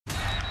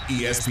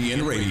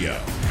ESPN Radio.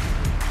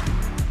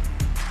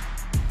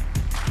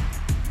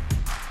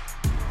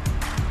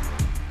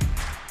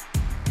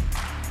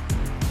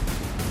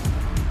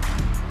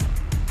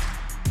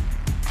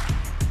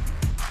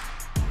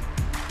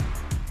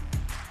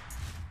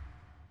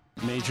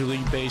 Major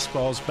League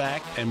Baseball's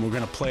back, and we're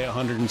going to play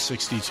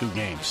 162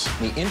 games.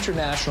 The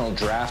international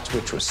draft,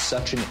 which was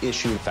such an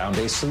issue, found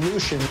a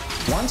solution.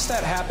 Once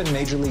that happened,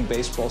 Major League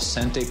Baseball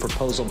sent a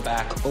proposal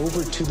back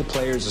over to the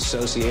Players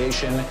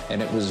Association,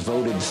 and it was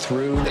voted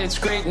through. It's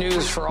great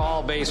news for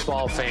all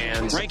baseball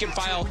fans. Rank and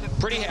file,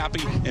 pretty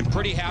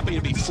happy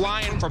to be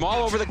flying from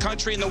all over the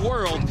country and the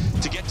world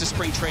to get to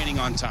spring training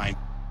on time.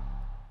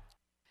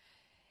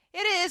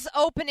 It is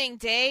opening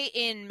day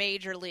in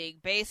Major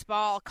League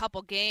Baseball. A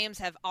couple games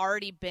have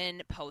already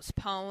been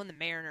postponed. The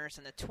Mariners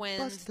and the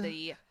Twins,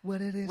 the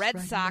Red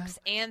Sox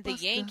and the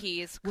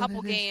Yankees.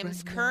 Couple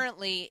games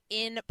currently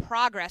in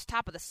progress.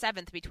 Top of the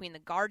seventh between the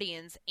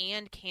Guardians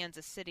and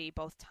Kansas City,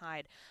 both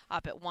tied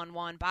up at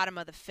 1-1. Bottom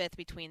of the fifth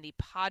between the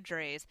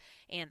Padres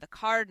and the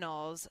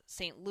Cardinals.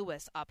 St.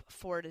 Louis up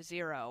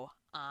 4-0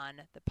 on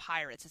the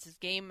Pirates. This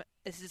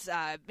is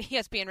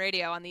ESPN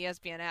Radio on the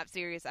ESPN app,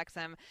 Sirius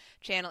XM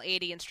Channel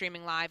 80, and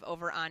streaming live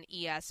over on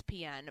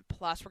ESPN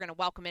Plus. We're going to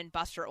welcome in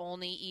Buster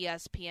Olney,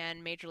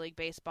 ESPN Major League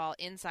Baseball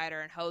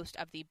insider and host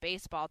of the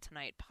Baseball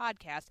Tonight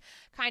podcast,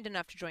 kind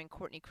enough to join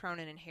Courtney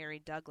Cronin and Harry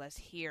Douglas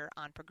here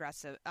on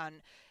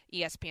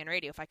ESPN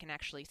Radio, if I can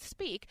actually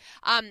speak.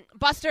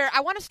 Buster,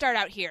 I want to start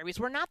out here because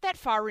we're not that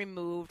far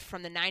removed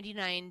from the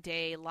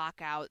 99-day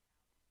lockout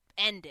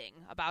ending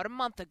about a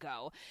month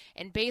ago,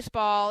 and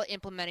baseball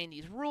implementing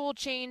these rule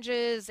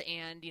changes,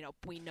 and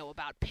we know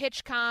about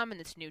PitchCom and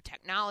this new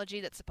technology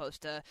that's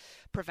supposed to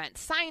prevent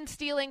sign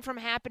stealing from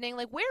happening.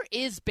 Like, where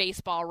is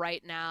baseball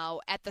right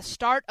now at the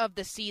start of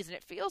the season?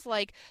 It feels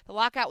like the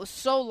lockout was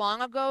so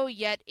long ago,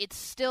 yet it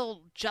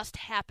still just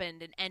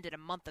happened and ended a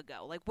month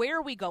ago. Like, where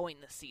are we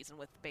going this season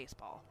with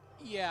baseball?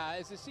 Yeah,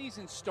 as the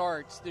season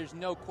starts, there's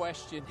no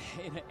question.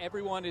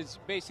 Everyone has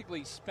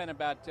basically spent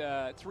about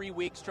 3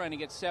 weeks trying to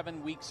get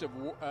 7 weeks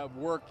of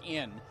work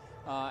in.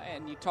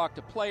 And you talk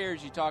to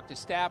players, you talk to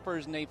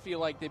staffers, and they feel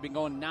like they've been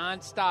going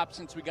nonstop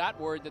since we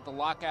got word that the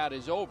lockout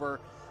is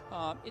over.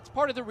 It's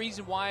part of the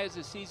reason why, as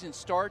the season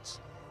starts,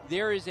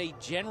 there is a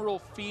general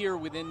fear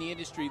within the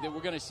industry that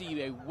we're going to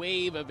see a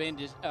wave of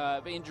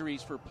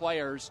injuries for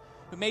players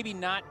who maybe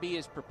not be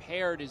as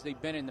prepared as they've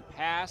been in the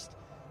past.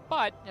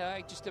 But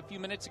just a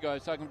few minutes ago, I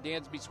was talking to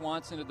Dansby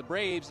Swanson of the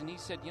Braves, and he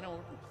said,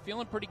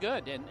 feeling pretty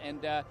good.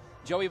 And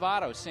Joey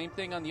Votto, same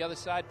thing on the other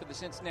side for the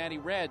Cincinnati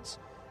Reds.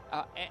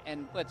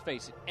 And let's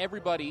face it,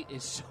 everybody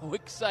is so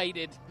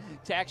excited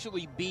to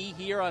actually be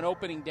here on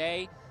opening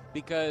day,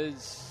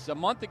 because a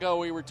month ago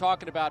we were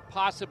talking about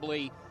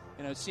possibly,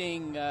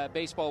 seeing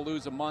baseball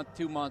lose a month,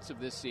 2 months of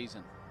this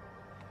season.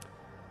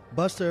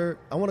 Buster,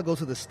 I want to go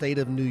to the state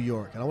of New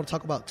York, and I want to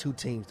talk about two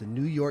teams, the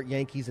New York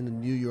Yankees and the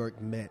New York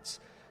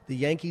Mets. The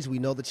Yankees, we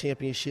know the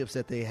championships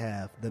that they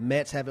have. The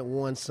Mets haven't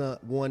won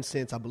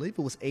since, I believe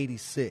it was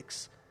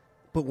 86.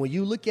 But when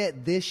you look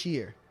at this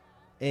year,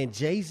 and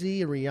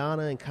Jay-Z and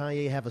Rihanna and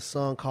Kanye have a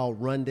song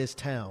called Run This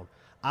Town,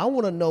 I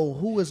want to know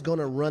who is going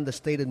to run the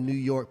state of New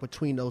York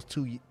between those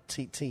two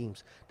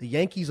teams, the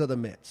Yankees or the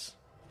Mets.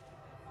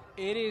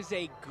 It is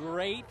a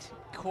great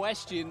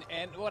question,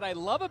 and what I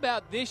love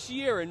about this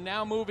year and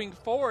now moving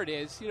forward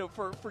is,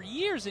 for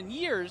years and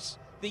years,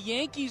 the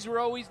Yankees were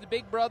always the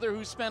big brother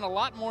who spent a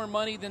lot more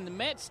money than the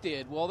Mets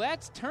did. Well,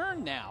 that's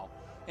turned now.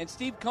 And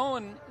Steve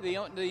Cohen,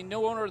 the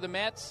new owner of the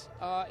Mets,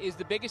 is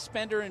the biggest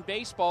spender in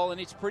baseball,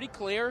 and it's pretty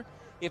clear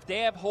if they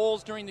have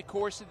holes during the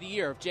course of the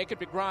year, if Jacob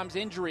deGrom's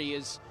injury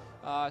is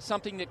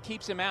something that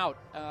keeps him out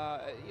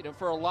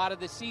for a lot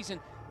of the season,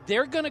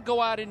 they're going to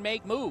go out and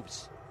make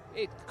moves.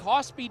 It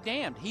cost be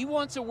damned. He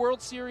wants a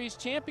World Series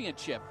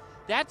championship.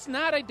 That's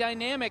not a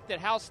dynamic that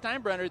Hal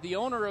Steinbrenner, the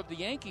owner of the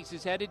Yankees,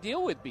 has had to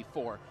deal with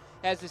before.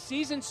 As the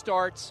season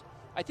starts,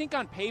 I think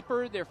on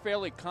paper they're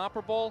fairly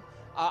comparable.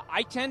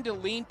 I tend to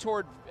lean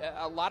toward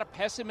a lot of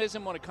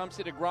pessimism when it comes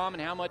to DeGrom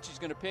and how much he's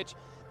going to pitch.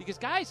 Because,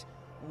 guys,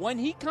 when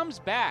he comes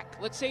back,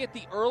 let's say at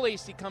the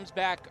earliest he comes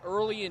back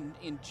early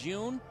in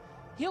June,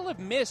 he'll have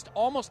missed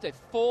almost a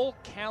full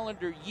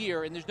calendar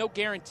year, and there's no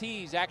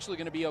guarantee he's actually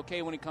going to be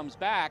okay when he comes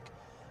back.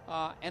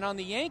 And on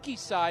the Yankees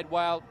side,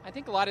 while I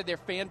think a lot of their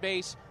fan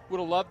base would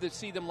have loved to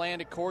see them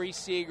land a Corey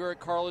Seager, a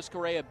Carlos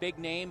Correa, a big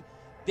name,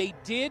 they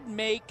did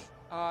make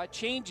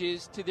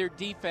changes to their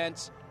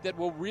defense that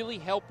will really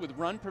help with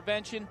run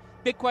prevention.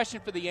 Big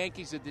question for the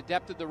Yankees is the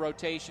depth of the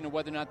rotation and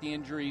whether or not the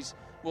injuries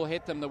will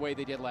hit them the way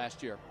they did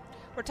last year.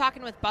 We're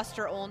talking with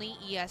Buster Olney,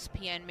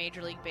 ESPN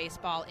Major League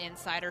Baseball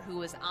insider,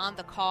 who is on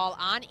the call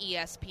on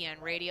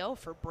ESPN Radio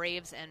for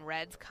Braves and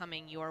Reds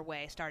coming your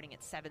way starting at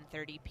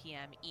 7:30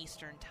 p.m.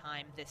 Eastern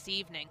Time this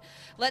evening.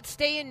 Let's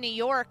stay in New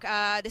York.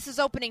 This is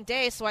opening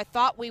day, so I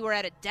thought we were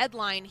at a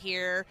deadline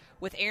here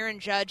with Aaron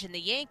Judge and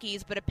the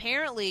Yankees, but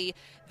apparently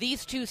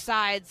these two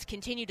sides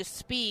continue to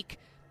speak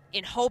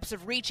in hopes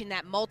of reaching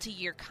that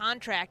multi-year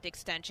contract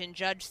extension.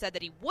 Judge said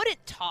that he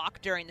wouldn't talk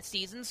during the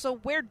season, so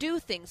where do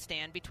things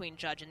stand between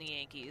Judge and the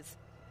Yankees?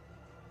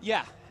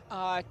 Yeah.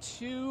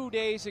 2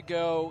 days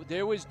ago,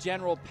 there was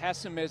general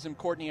pessimism,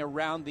 Courtney,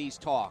 around these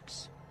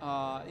talks.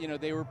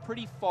 They were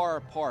pretty far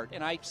apart.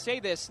 And I say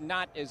this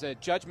not as a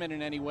judgment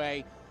in any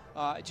way,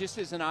 just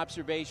as an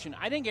observation.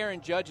 I think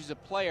Aaron Judge is a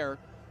player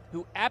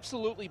who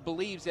absolutely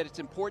believes that it's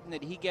important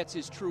that he gets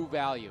his true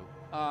value.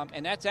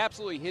 And that's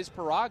absolutely his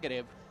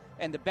prerogative.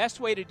 And the best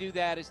way to do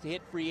that is to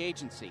hit free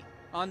agency.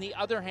 On the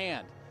other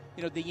hand,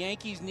 the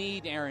Yankees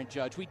need Aaron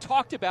Judge. We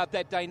talked about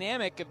that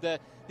dynamic of the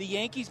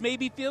Yankees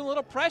maybe feeling a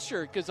little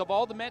pressure because of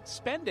all the Mets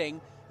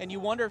spending, and you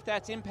wonder if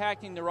that's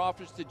impacting their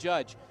offers to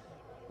Judge.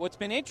 What's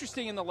been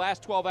interesting in the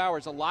last 12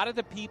 hours, a lot of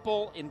the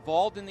people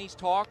involved in these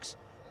talks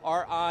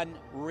are on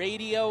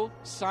radio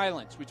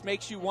silence, which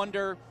makes you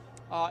wonder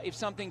if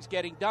something's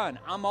getting done.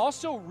 I'm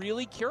also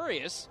really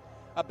curious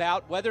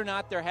about whether or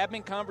not there have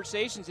been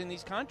conversations in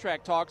these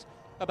contract talks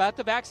about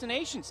the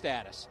vaccination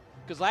status.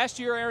 Because last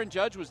year Aaron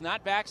Judge was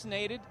not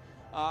vaccinated.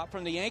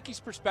 From the Yankees'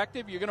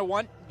 perspective, you're going to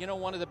want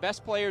one of the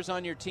best players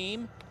on your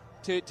team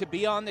to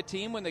be on the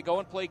team when they go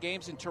and play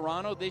games in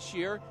Toronto this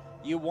year.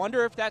 You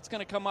wonder if that's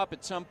going to come up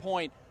at some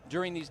point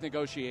during these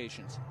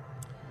negotiations.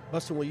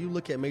 Buster, when you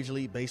look at Major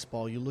League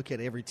Baseball, you look at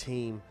every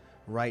team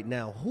right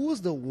now. Who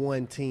is the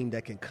one team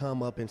that can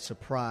come up and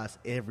surprise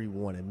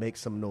everyone and make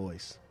some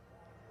noise?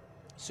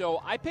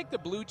 So I picked the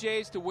Blue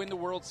Jays to win the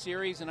World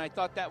Series, and I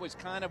thought that was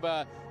kind of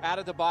a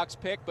out-of-the-box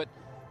pick. But,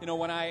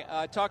 when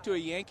I talked to a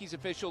Yankees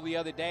official the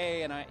other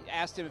day and I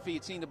asked him if he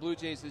had seen the Blue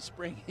Jays this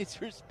spring,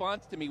 his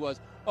response to me was,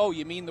 "Oh,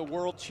 you mean the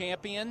world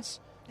champions?"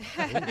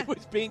 It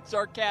was being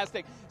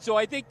sarcastic. So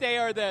I think they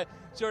are the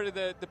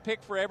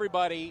pick for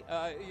everybody,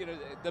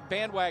 the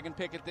bandwagon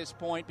pick at this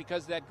point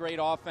because of that great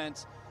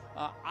offense.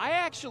 I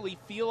actually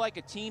feel like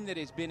a team that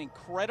has been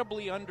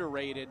incredibly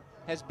underrated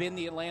has been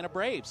the Atlanta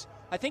Braves.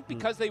 I think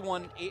because they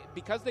won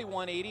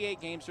 88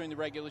 games during the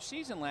regular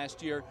season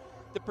last year,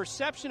 the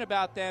perception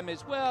about them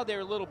is, well,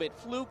 they're a little bit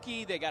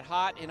fluky. They got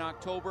hot in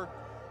October.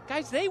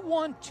 Guys, they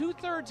won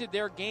 2/3 of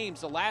their games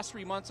the last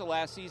 3 months of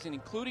last season,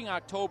 including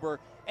October,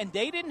 and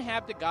they didn't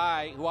have the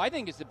guy who I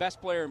think is the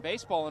best player in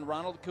baseball in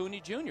Ronald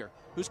Acuna Jr.,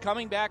 who's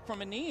coming back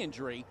from a knee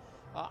injury.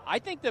 I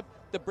think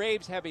the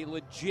Braves have a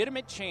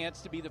legitimate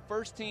chance to be the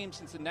first team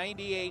since the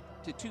 98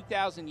 to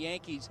 2000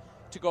 Yankees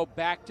to go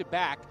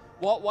back-to-back.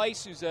 Walt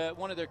Weiss, who's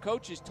one of their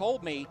coaches,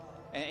 told me,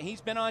 and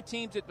he's been on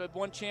teams that have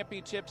won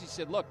championships, he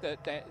said, look,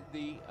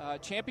 the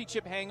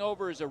championship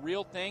hangover is a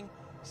real thing.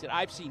 He said,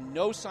 I've seen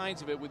no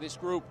signs of it with this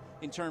group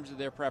in terms of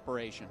their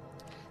preparation.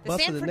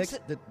 Buster,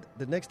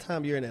 the next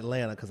time you're in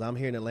Atlanta, because I'm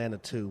here in Atlanta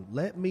too,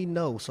 let me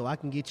know so I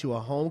can get you a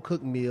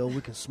home-cooked meal.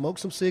 We can smoke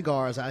some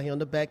cigars out here on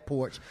the back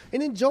porch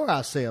and enjoy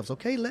ourselves,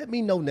 okay? Let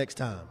me know next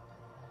time.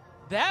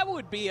 That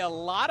would be a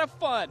lot of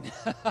fun.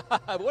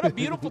 What a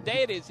beautiful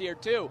day it is here,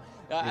 too.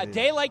 A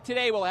day like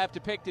today we'll have to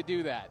pick to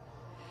do that.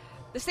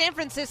 The San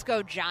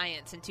Francisco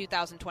Giants in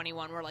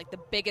 2021 were like the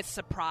biggest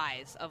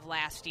surprise of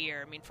last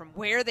year. I mean, from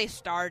where they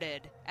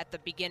started at the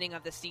beginning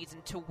of the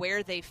season to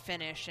where they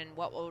finish and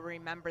what we'll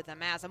remember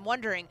them as. I'm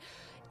wondering,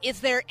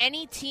 is there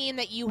any team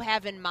that you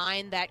have in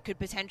mind that could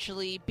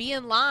potentially be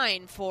in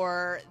line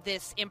for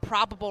this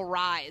improbable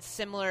rise,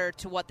 similar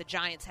to what the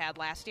Giants had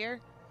last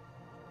year?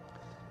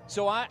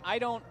 So I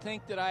don't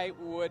think that I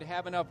would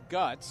have enough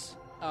guts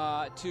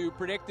to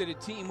predict that a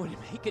team would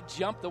make a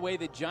jump the way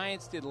the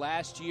Giants did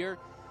last year.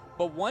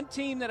 But one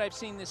team that I've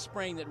seen this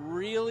spring that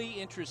really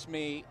interests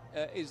me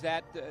is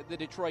that the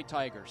Detroit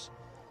Tigers.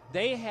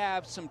 They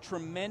have some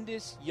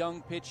tremendous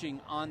young pitching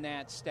on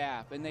that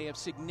staff, and they have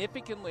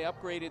significantly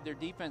upgraded their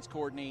defense,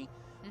 Courtney.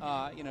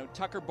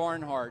 Tucker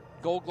Barnhart,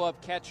 Gold Glove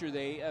catcher.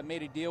 They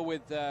made a deal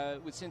with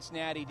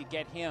Cincinnati to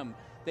get him.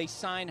 They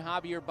signed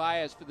Javier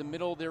Baez for the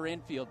middle of their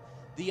infield.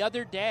 The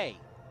other day,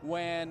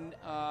 when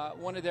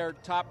one of their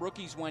top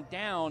rookies went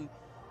down,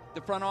 the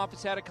front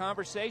office had a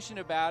conversation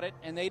about it,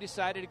 and they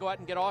decided to go out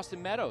and get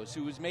Austin Meadows,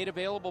 who was made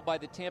available by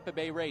the Tampa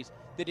Bay Rays.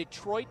 The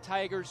Detroit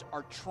Tigers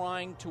are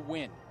trying to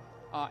win.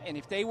 And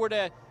if they were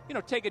to,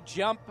 take a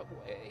jump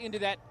into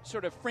that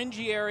sort of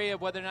fringy area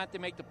of whether or not they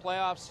make the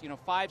playoffs,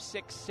 5th,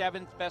 6th,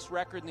 7th best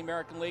record in the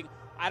American League,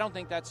 I don't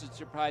think that's a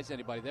surprise to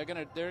anybody.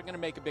 They're gonna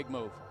make a big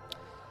move.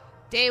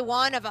 Day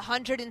one of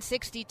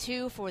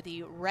 162 for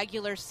the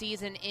regular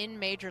season in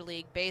Major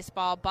League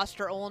Baseball.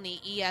 Buster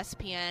Olney,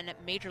 ESPN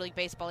Major League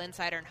Baseball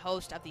insider and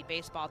host of the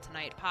Baseball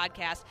Tonight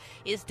podcast,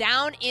 is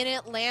down in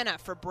Atlanta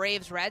for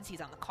Braves-Reds. He's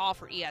on the call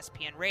for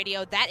ESPN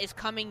Radio. That is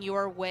coming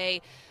your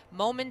way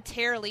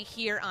momentarily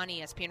here on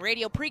ESPN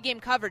Radio. Pre-game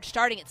coverage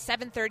starting at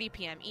 7:30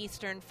 p.m.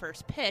 Eastern.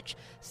 First pitch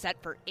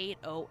set for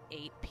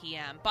 8:08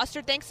 p.m.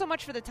 Buster, thanks so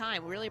much for the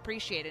time. We really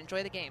appreciate it.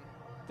 Enjoy the game.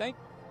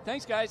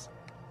 Thanks, guys.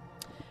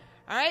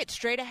 All right,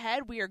 straight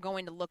ahead, we are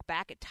going to look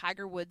back at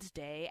Tiger Woods'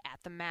 day at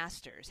the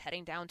Masters,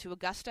 heading down to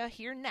Augusta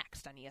here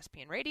next on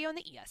ESPN Radio and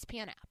the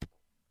ESPN app.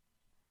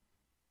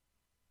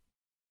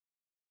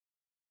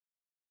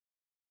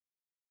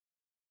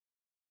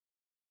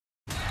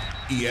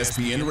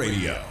 ESPN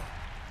Radio.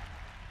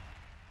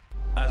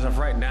 As of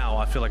right now,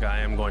 I feel like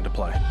I am going to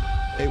play.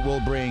 It will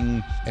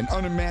bring an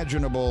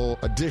unimaginable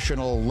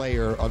additional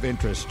layer of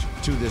interest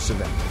to this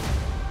event.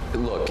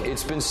 Look,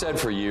 it's been said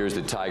for years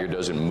that Tiger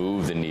doesn't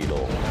move the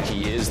needle.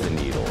 He is the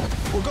needle.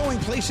 We're going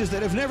places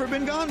that have never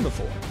been gone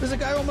before. There's a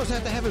guy who almost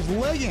had to have his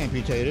leg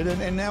amputated,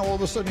 and now all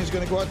of a sudden he's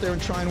going to go out there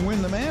and try and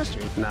win the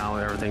Masters. Now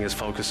everything is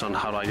focused on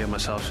how do I get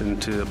myself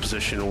into a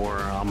position where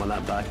I'm on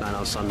that back nine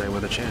on Sunday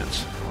with a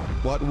chance.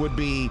 What would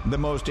be the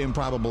most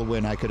improbable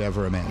win I could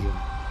ever imagine?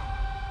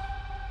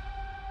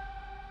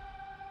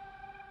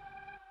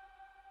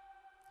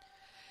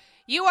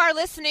 You are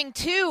listening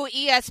to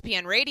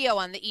ESPN Radio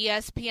on the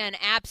ESPN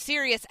app,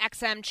 Sirius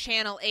XM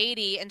Channel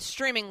 80, and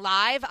streaming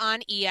live on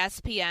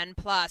ESPN+.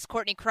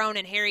 Courtney Crone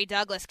and Harry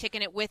Douglas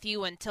kicking it with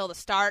you until the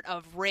start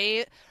of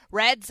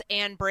Reds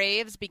and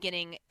Braves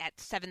beginning at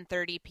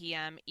 7:30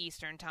 p.m.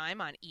 Eastern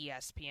Time on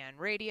ESPN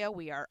Radio.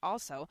 We are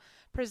also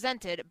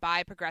presented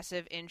by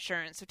Progressive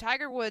Insurance. So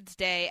Tiger Woods'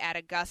 day at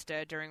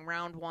Augusta during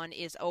round one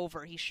is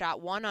over. He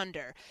shot 1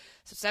 under,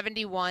 so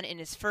 71 in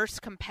his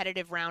first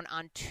competitive round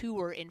on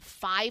tour in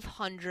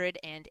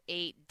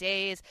 508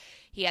 days.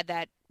 He had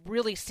that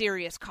really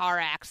serious car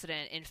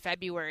accident in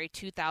February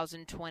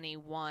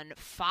 2021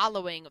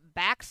 following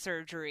back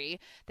surgery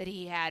that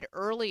he had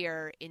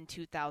earlier in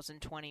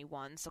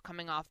 2021. So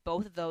coming off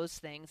both of those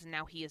things, and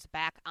now he is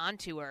back on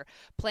tour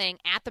playing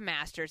at the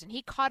Masters, and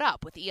he caught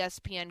up with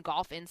ESPN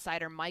golf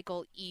insider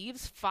Michael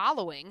Eaves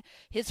following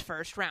his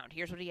first round.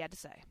 Here's what he had to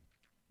say.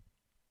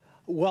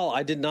 Well,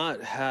 I did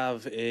not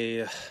have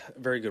a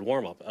very good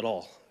warm-up at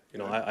all.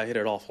 I hit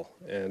it awful,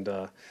 and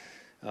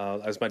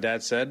as my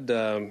dad said,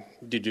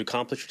 did you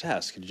accomplish your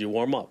task? Did you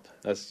warm up?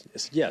 I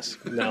said, yes.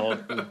 Now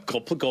go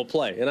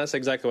play. And that's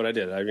exactly what I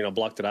did. I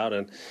blocked it out,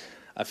 and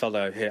I felt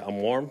like, hey, I'm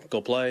warm.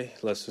 Go play.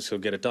 Let's just go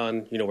get it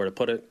done. You know where to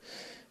put it.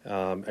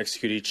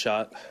 Execute each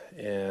shot.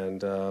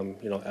 And,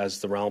 as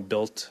the round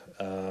built,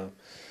 I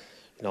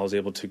was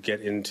able to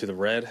get into the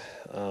red.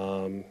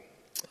 I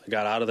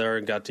got out of there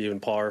and got to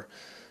even par.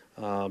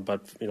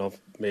 But,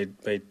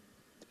 made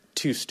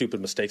 2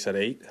 stupid mistakes at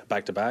 8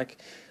 back-to-back.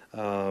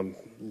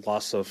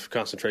 Loss of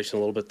concentration a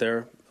little bit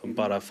there,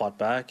 but I fought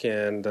back,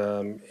 and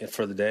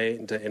for the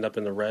day, to end up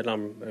in the red,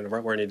 I'm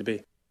right where I need to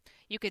be.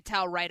 You could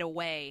tell right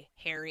away,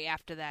 Harry,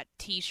 after that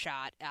tee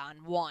shot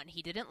on 1.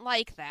 He didn't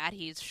like that.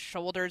 His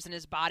shoulders and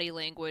his body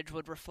language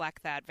would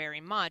reflect that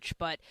very much,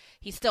 but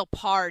he still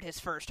parred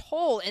his first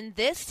hole, and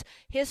this,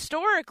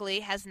 historically,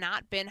 has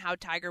not been how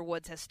Tiger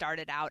Woods has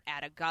started out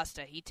at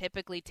Augusta. He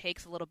typically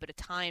takes a little bit of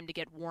time to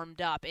get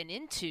warmed up and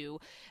into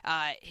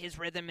his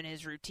rhythm and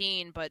his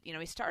routine, but,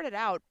 he started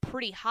out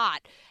pretty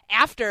hot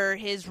after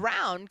his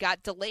round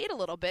got delayed a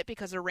little bit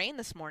because of rain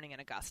this morning in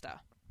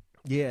Augusta.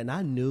 Yeah, and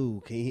I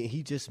knew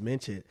he just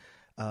mentioned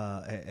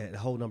at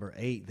hole number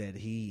 8 that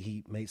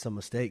he made some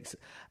mistakes.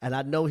 And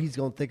I know he's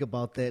going to think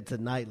about that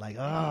tonight, like,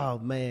 oh,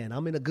 man,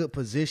 I'm in a good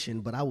position,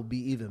 but I will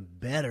be even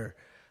better.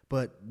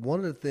 But one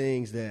of the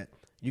things that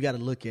you got to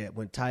look at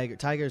when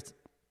Tiger's,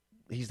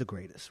 he's the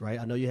greatest, right?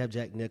 I know you have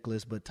Jack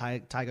Nicklaus, but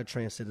Tiger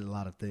transcended a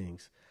lot of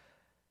things.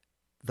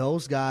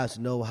 Those guys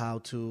know how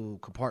to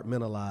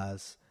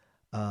compartmentalize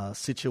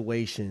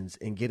situations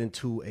and get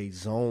into a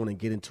zone and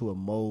get into a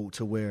mode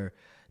to where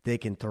they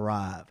can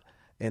thrive.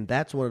 And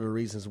that's one of the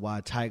reasons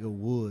why Tiger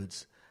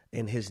Woods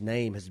and his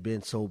name has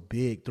been so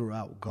big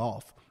throughout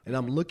golf. And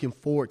I'm looking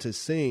forward to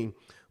seeing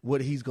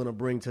what he's going to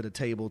bring to the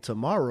table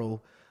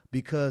tomorrow,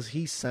 because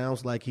he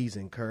sounds like he's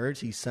encouraged.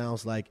 He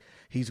sounds like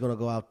he's going to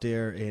go out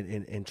there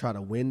and try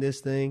to win this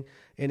thing,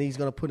 and he's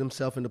going to put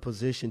himself in a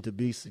position to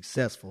be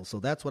successful.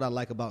 So that's what I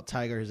like about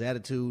Tiger. His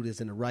attitude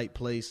is in the right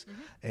place,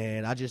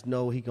 and I just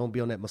know he's going to be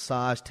on that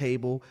massage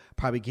table,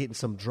 probably getting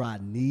some dry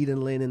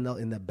needling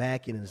in the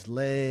back and in his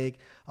leg.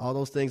 All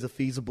those things are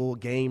feasible,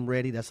 game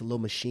ready. That's a little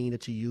machine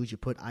that you use. You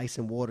put ice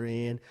and water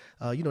in.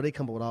 They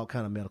come up with all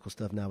kind of medical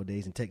stuff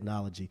nowadays and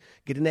technology.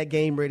 Getting that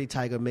game ready,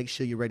 Tiger, make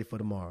sure you're ready for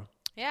tomorrow.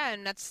 Yeah,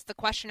 and that's the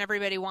question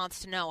everybody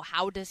wants to know.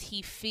 How does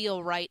he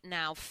feel right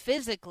now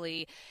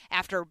physically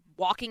after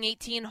walking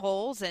 18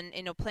 holes and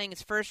playing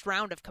his first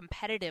round of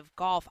competitive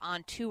golf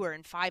on tour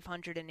in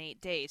 508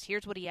 days?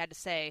 Here's what he had to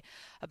say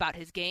about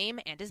his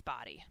game and his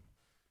body.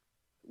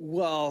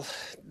 Well,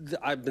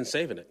 I've been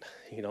saving it.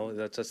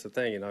 That's the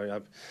thing. I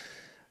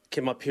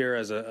came up here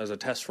as a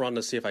test run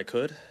to see if I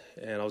could,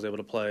 and I was able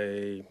to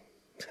play,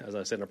 as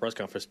I said in a press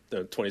conference,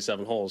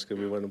 27 holes because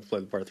we went and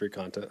played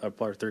the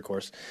par 3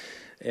 course.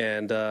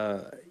 And,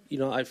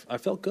 I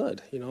felt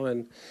good,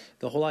 and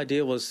the whole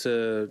idea was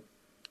to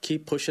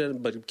keep pushing,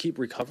 but keep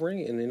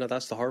recovering. And,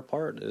 that's the hard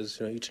part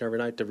is, each and every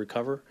night to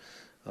recover.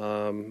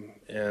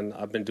 And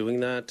I've been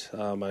doing that.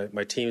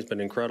 My team's been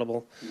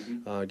incredible,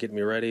 getting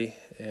me ready.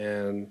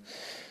 And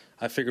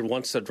I figured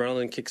once the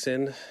adrenaline kicks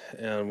in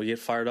and we get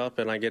fired up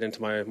and I get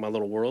into my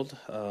little world,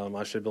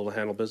 I should be able to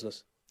handle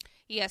business.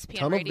 ESPN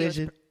Tunnel Radio.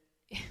 vision.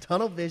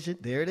 Tunnel vision.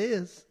 There it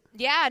is.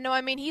 Yeah, no,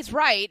 he's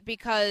right,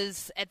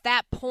 because at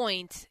that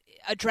point,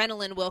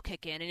 adrenaline will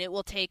kick in and it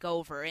will take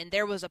over. And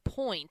there was a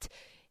point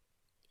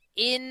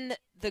in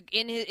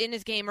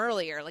his game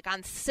earlier, like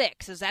on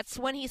 6, that's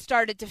when he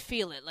started to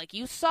feel it. Like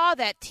you saw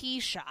that tee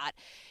shot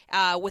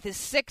with his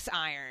 6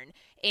 iron,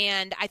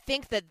 and I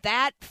think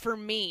that for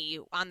me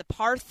on the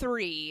par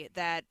 3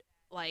 that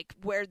like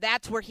where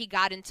that's where he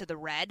got into the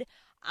red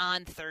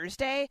on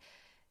Thursday.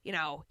 You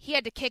know, he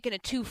had to kick in a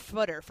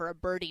 2-footer for a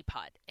birdie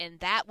putt, and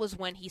that was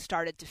when he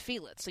started to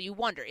feel it. So you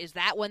wonder, is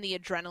that when the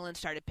adrenaline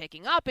started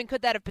picking up, and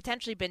could that have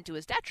potentially been to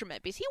his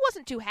detriment? Because he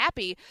wasn't too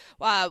happy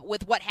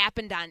with what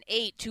happened on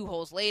 8. 2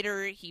 holes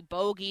later, he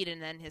bogeyed,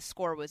 and then his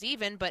score was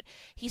even, but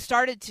he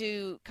started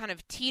to kind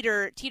of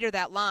teeter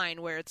that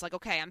line where it's like,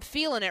 okay, I'm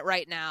feeling it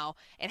right now,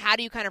 and how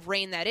do you kind of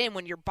rein that in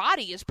when your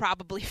body is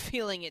probably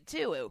feeling it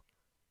too?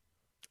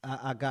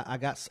 I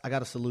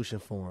got a solution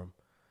for him.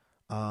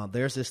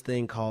 There's this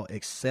thing called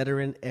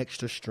Excedrin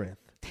Extra Strength,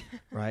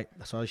 right?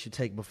 That's all you should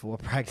take before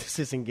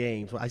practices and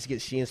games. I used to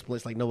get shin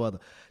splints like no other.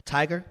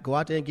 Tiger, go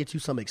out there and get you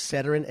some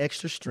Excedrin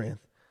Extra Strength,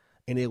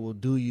 and it will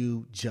do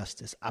you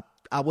justice.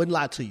 I wouldn't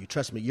lie to you.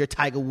 Trust me, you're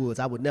Tiger Woods.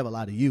 I would never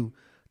lie to you.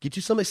 Get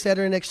you some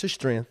Excedrin Extra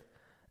Strength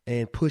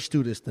and push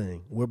through this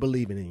thing. We're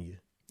believing in you.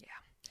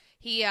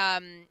 He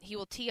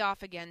will tee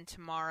off again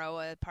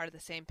tomorrow, part of the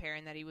same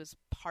pairing that he was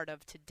part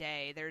of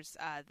today. There's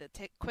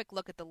quick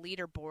look at the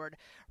leaderboard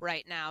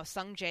right now.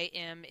 Sung Jae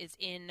Im is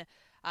in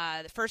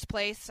the first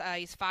place.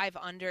 He's 5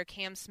 under.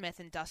 Cam Smith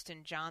and Dustin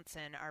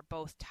Johnson are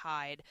both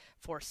tied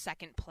for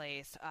second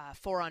place,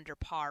 4 under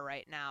par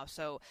right now.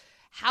 So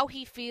how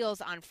he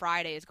feels on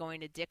Friday is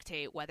going to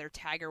dictate whether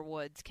Tiger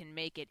Woods can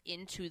make it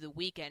into the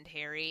weekend,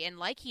 Harry. And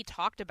like he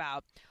talked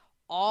about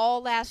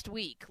all last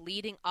week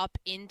leading up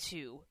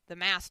into the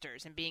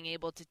Masters and being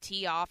able to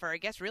tee off, or I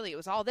guess really it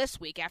was all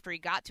this week after he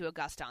got to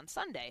Augusta on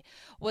Sunday,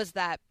 was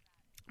that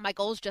my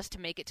goal is just to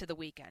make it to the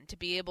weekend, to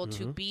be able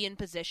to be in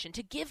position,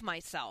 to give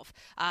myself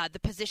the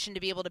position to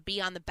be able to be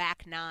on the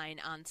back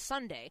 9 on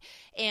Sunday.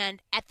 And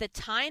at the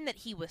time that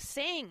he was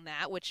saying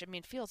that, which, I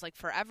mean, feels like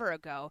forever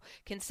ago,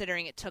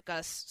 considering it took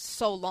us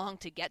so long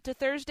to get to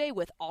Thursday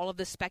with all of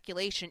the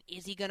speculation,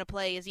 is he going to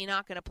play, is he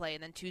not going to play?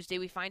 And then Tuesday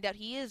we find out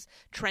he is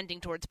trending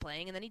towards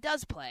playing, and then he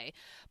does play.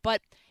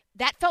 But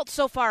that felt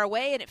so far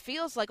away, and it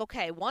feels like,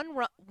 okay,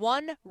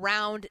 one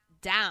round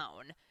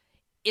down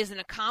is an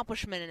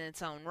accomplishment in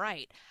its own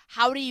right.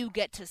 How do you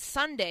get to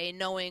Sunday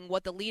knowing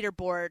what the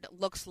leaderboard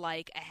looks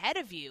like ahead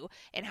of you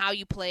and how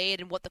you played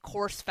and what the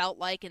course felt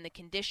like and the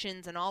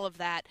conditions and all of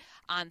that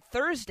on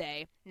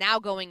Thursday, now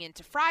going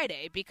into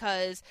Friday?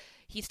 Because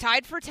he's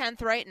tied for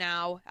 10th right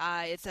now.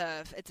 It's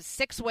a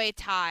 6-way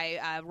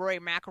tie. Rory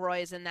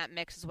McIlroy is in that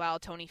mix as well.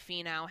 Tony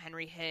Finau,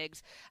 Henry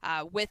Higgs,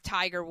 with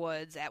Tiger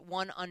Woods at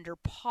 1 under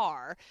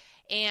par.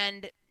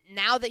 And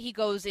now that he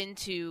goes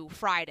into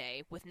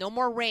Friday with no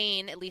more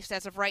rain, at least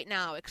as of right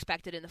now,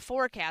 expected in the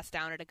forecast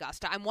down at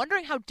Augusta, I'm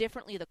wondering how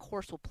differently the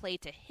course will play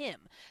to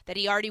him, that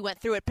he already went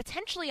through it,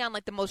 potentially on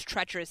like the most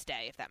treacherous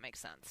day, if that makes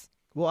sense.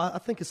 Well, I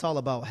think it's all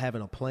about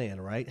having a plan,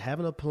 right?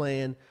 Having a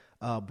plan,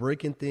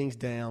 breaking things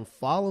down,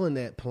 following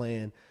that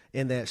plan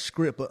and that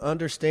script, but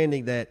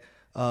understanding that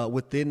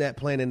within that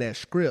plan and that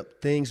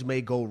script, things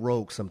may go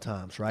rogue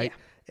sometimes, right? Yeah.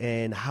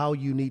 And how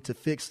you need to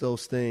fix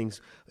those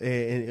things.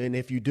 And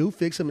if you do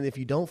fix them and if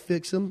you don't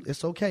fix them,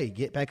 it's okay.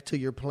 Get back to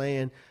your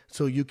plan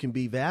so you can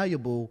be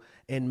valuable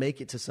and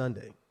make it to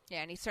Sunday.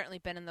 Yeah, and he's certainly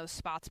been in those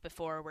spots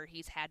before where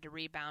he's had to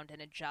rebound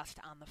and adjust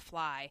on the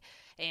fly.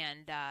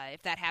 And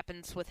if that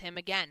happens with him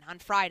again on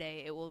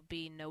Friday, it will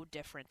be no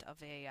different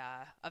of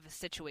a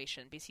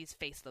situation because he's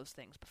faced those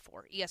things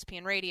before.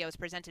 ESPN Radio is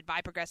presented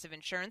by Progressive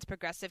Insurance.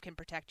 Progressive can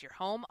protect your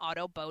home,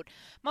 auto, boat,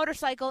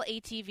 motorcycle,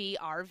 ATV,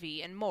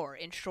 RV, and more.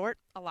 In short,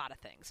 a lot of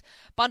things.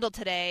 Bundled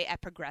today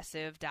at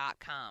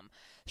Progressive.com.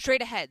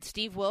 Straight ahead,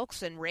 Steve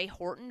Wilkes and Ray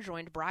Horton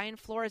joined Brian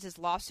Flores'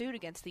 lawsuit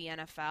against the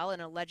NFL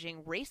in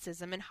alleging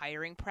racism in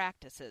hiring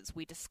practices.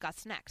 We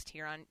discuss next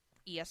here on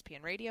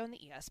ESPN Radio and the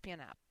ESPN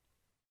app.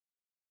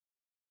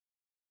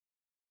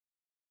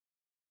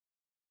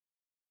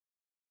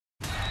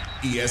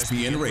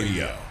 ESPN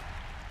Radio.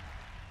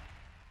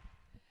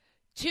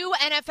 2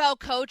 NFL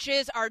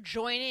coaches are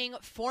joining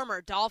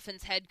former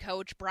Dolphins head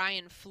coach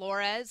Brian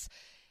Flores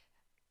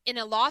in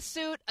a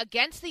lawsuit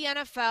against the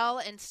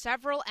NFL and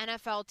several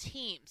NFL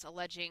teams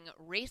alleging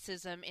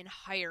racism in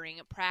hiring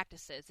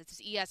practices.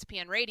 It's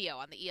ESPN Radio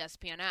on the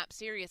ESPN app,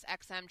 Sirius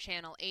XM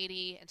Channel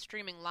 80, and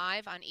streaming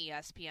live on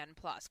ESPN+.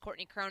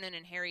 Courtney Cronin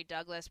and Harry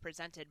Douglas,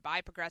 presented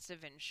by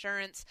Progressive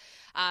Insurance.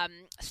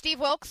 Steve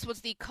Wilkes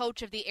was the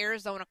coach of the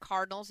Arizona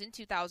Cardinals in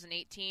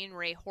 2018.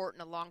 Ray Horton,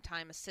 a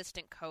longtime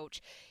assistant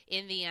coach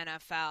in the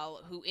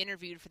NFL, who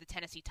interviewed for the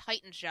Tennessee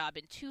Titans job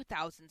in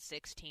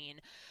 2016.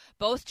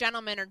 Both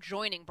gentlemen are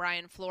joining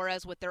Brian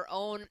Flores with their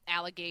own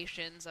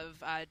allegations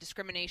of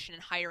discrimination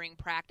in hiring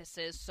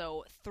practices.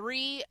 So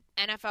 3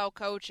 NFL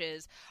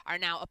coaches are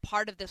now a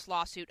part of this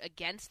lawsuit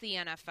against the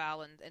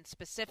NFL and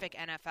specific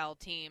NFL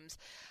teams.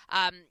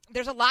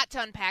 There's a lot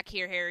to unpack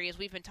here, Harry, as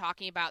we've been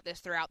talking about this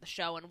throughout the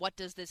show, and what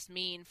does this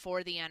mean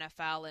for the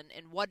NFL,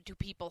 and what do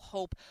people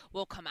hope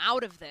will come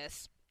out of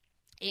this?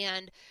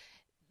 And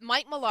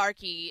Mike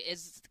Mularkey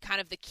is kind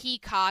of the key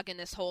cog in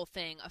this whole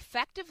thing,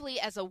 effectively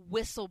as a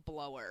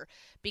whistleblower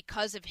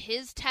because of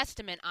his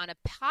testament on a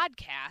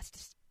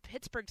podcast,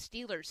 Pittsburgh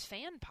Steelers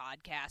fan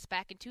podcast,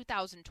 back in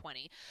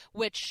 2020,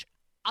 which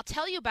I'll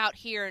tell you about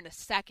here in a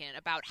second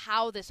about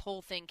how this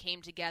whole thing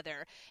came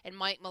together, and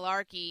Mike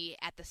Mularkey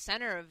at the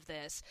center of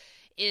this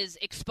is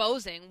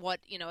exposing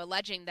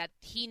alleging that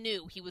he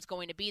knew he was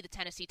going to be the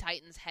Tennessee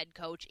Titans head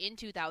coach in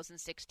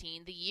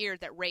 2016, the year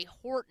that Ray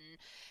Horton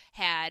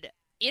had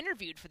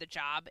interviewed for the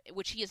job,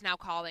 which he is now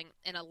calling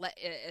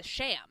a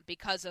sham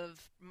because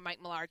of Mike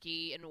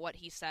Mularkey and what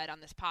he said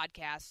on this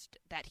podcast,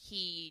 that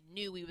he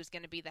knew he was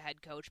going to be the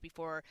head coach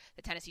before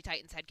the Tennessee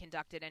Titans had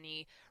conducted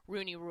any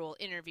Rooney Rule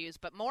interviews.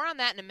 But more on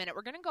that in a minute.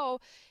 We're going to go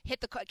hit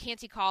the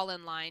Canty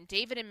call-in line.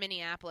 David in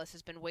Minneapolis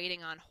has been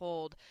waiting on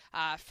hold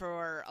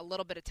for a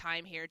little bit of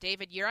time here.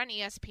 David, you're on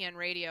ESPN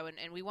Radio,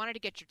 and we wanted to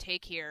get your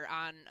take here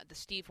on the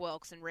Steve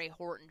Wilks and Ray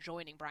Horton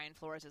joining Brian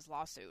Flores'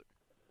 lawsuit.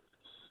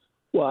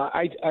 Well,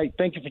 I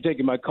thank you for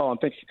taking my call, and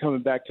thanks for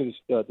coming back to this,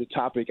 the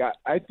topic.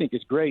 I think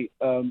it's great.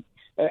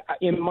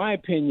 In my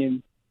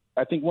opinion,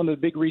 I think one of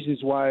the big reasons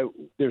why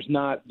there's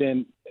not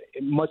been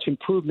much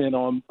improvement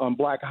on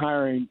black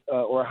hiring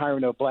or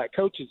hiring of black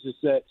coaches is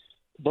that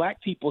black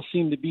people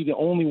seem to be the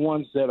only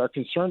ones that are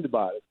concerned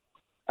about it.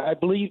 I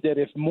believe that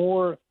if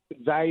more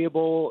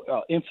valuable,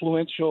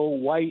 influential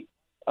white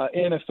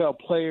NFL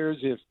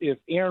players, if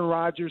Aaron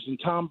Rodgers and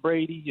Tom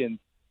Brady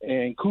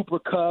and Cooper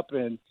Kupp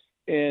and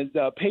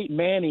Peyton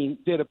Manning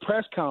did a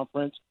press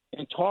conference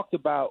and talked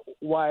about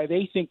why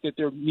they think that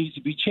there needs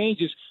to be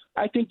changes,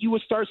 I think you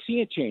would start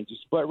seeing changes.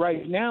 But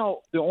right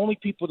now, the only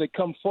people that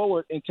come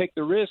forward and take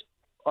the risk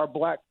are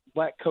black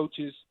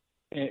coaches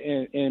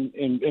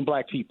and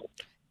black people.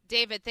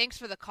 David, thanks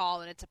for the call,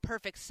 and it's a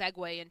perfect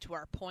segue into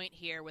our point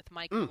here with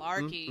Mike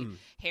Mularkey,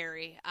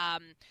 Harry.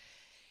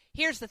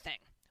 Here's the thing.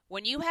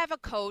 When you have a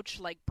coach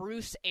like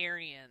Bruce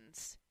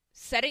Arians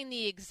setting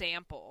the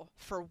example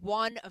for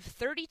one of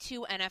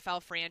 32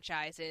 NFL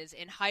franchises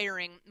in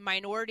hiring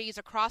minorities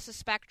across the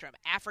spectrum,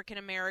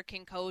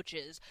 African-American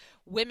coaches,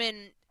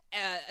 women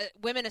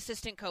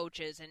assistant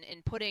coaches,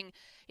 and putting,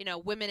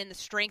 women in the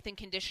strength and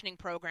conditioning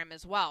program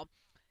as well.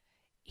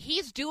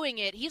 He's doing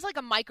it. He's like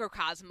a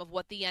microcosm of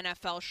what the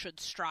NFL should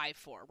strive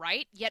for,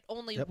 right? Yet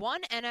only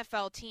one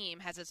NFL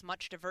team has as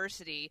much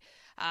diversity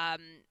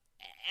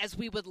as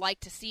we would like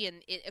to see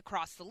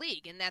across the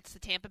league, and that's the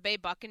Tampa Bay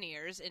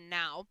Buccaneers. And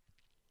now,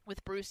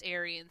 with Bruce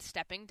Arians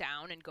stepping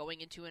down and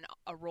going into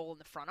a role in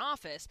the front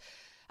office,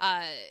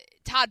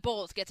 Todd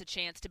Bowles gets a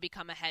chance to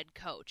become a head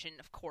coach. And,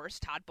 of course,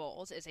 Todd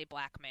Bowles is a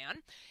black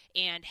man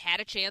and had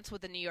a chance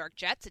with the New York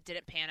Jets. It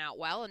didn't pan out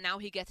well, and now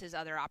he gets his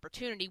other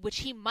opportunity, which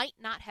he might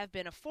not have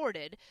been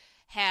afforded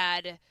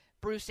had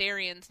Bruce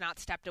Arians not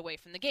stepped away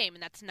from the game.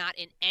 And that's not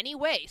in any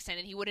way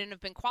saying he wouldn't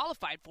have been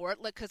qualified for it,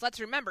 because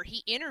let's remember,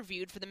 he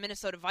interviewed for the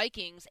Minnesota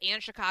Vikings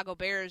and Chicago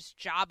Bears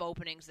job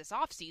openings this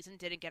offseason,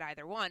 didn't get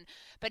either one,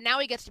 but now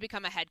he gets to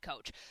become a head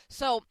coach.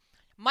 So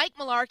Mike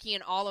Mularkey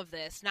in all of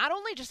this, not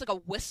only just like a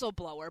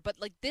whistleblower,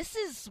 but like this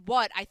is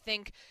what I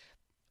think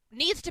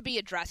needs to be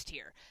addressed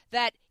here,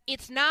 that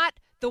it's not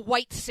the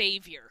white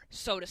savior,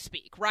 so to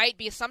speak, right?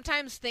 Because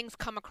sometimes things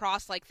come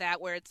across like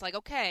that where it's like,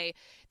 okay,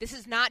 this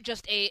is not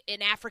just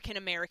an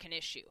African-American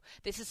issue.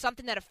 This is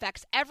something that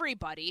affects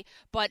everybody,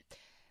 but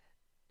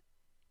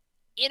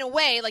in a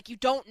way, like, you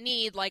don't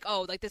need, like,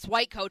 oh, like, this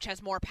white coach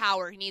has more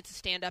power, he needs to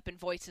stand up and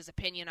voice his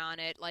opinion on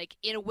it. Like,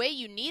 in a way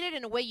you need it,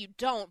 in a way you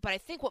don't. But I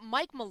think what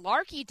Mike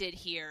Mularkey did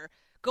here,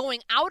 going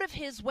out of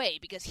his way,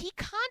 because he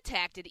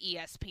contacted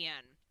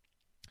ESPN.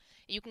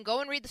 You can go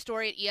and read the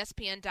story at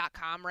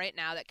ESPN.com right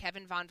now that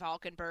Kevin Von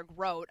Valkenburg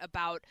wrote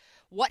about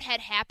what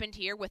had happened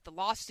here with the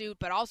lawsuit,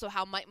 but also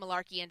how Mike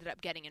Mularkey ended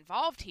up getting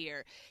involved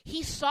here.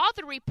 He saw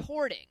the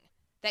reporting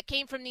that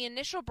came from the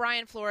initial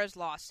Brian Flores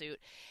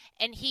lawsuit,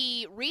 and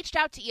he reached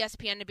out to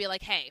ESPN to be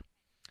like, hey,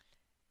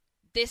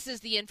 this is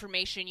the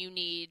information you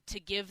need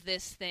to give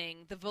this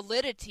thing the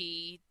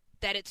validity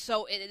that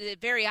it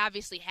very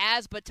obviously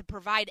has, but to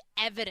provide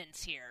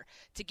evidence here,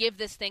 to give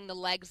this thing the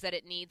legs that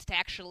it needs to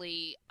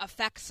actually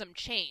affect some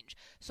change.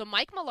 So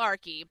Mike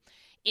Mularkey,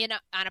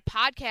 on a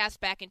podcast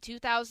back in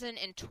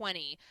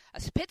 2020,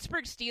 a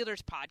Pittsburgh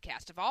Steelers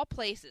podcast of all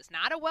places,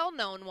 not a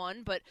well-known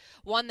one, but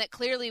one that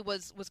clearly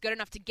was good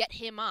enough to get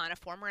him on, a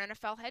former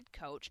NFL head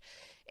coach.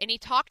 And he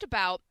talked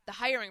about the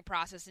hiring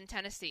process in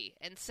Tennessee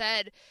and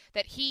said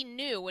that he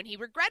knew, and he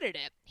regretted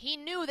it, he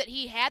knew that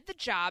he had the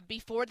job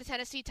before the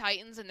Tennessee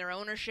Titans and their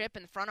ownership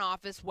and the front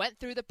office went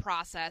through the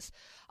process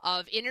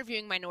of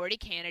interviewing minority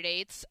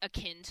candidates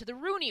akin to the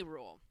Rooney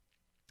Rule.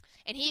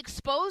 And he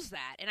exposed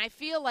that. And I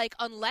feel like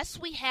unless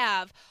we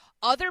have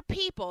other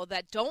people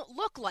that don't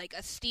look like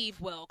a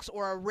Steve Wilks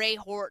or a Ray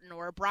Horton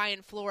or a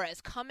Brian Flores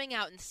coming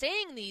out and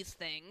saying these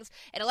things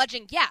and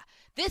alleging, yeah,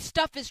 this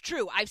stuff is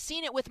true, I've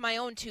seen it with my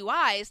own two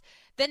eyes,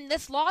 then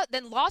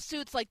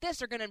lawsuits like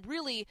this are going to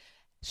really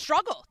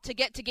struggle to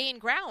gain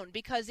ground,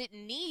 because it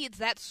needs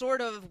that sort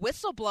of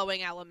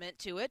whistleblowing element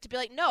to it to be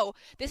like, no,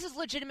 this is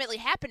legitimately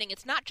happening.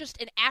 It's not just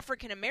an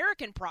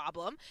African-American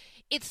problem.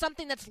 It's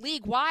something that's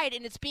league-wide,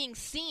 and it's being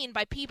seen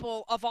by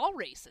people of all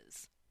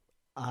races.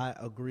 I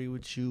agree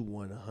with you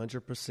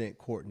 100%,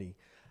 Courtney.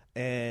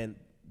 And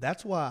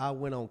that's why I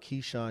went on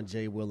Keyshawn,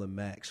 J. Will, and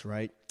Max,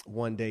 right,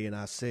 one day, and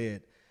I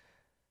said,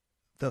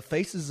 the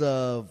faces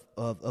of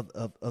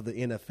the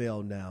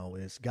NFL now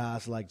is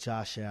guys like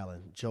Josh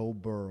Allen, Joe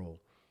Burrow,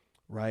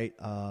 right?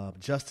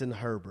 Justin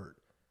Herbert.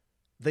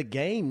 The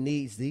game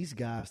needs these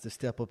guys to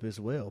step up as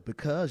well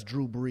because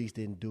Drew Brees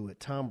didn't do it.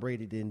 Tom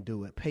Brady didn't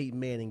do it. Peyton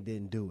Manning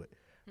didn't do it,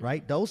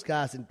 right? Those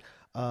guys,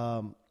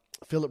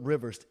 Phillip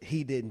Rivers,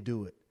 he didn't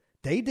do it.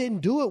 They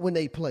didn't do it when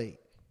they played.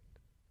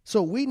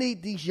 So we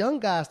need these young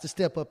guys to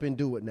step up and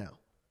do it now.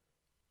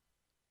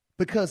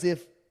 Because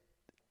if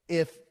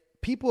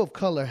people of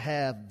color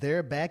have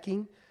their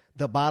backing,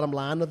 the bottom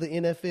line of the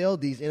NFL,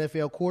 these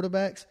NFL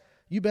quarterbacks,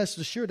 you best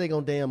assured they're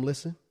going to damn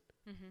listen.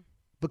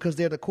 Because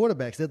they're the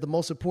quarterbacks. They're the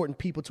most important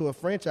people to a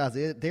franchise.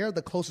 They're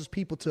the closest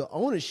people to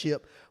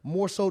ownership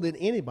more so than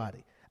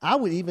anybody. I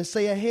would even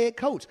say a head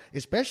coach,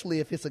 especially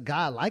if it's a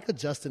guy like a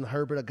Justin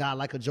Herbert, a guy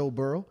like a Joe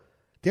Burrow.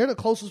 They're the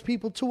closest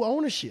people to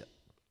ownership.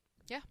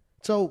 Yeah.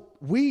 So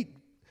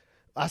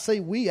I say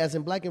we, as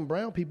in black and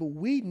brown people,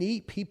 we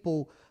need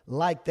people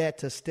like that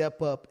to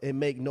step up and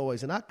make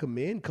noise. And I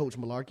commend Coach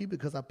Malarkey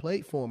because I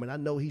played for him, and I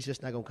know he's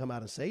just not going to come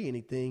out and say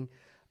anything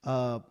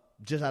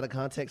just out of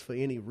context for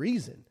any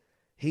reason.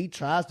 He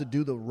tries to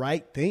do the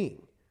right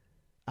thing.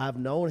 I've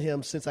known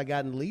him since I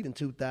got in the league in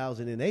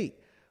 2008.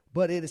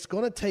 But it's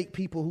going to take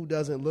people who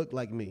doesn't look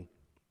like me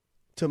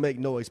to make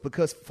noise.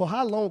 Because for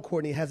how long,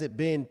 Courtney, has it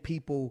been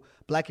people,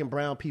 black and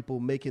brown people,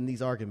 making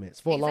these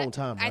arguments? For a long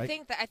time, right?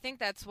 I think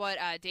that's what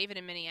David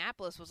in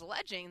Minneapolis was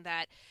alleging,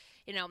 that,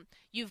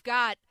 you've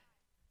got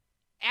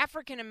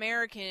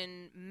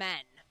African-American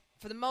men,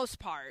 for the most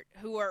part,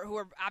 who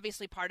are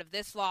obviously part of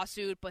this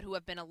lawsuit, but who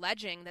have been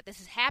alleging that this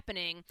is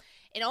happening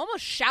and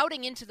almost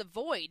shouting into the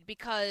void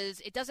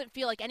because it doesn't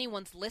feel like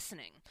anyone's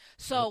listening.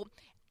 So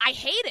I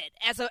hate it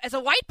as a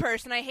white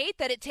person. I hate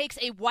that it takes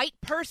a white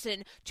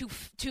person to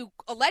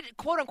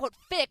quote unquote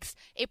fix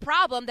a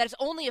problem that is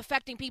only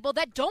affecting people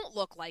that don't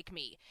look like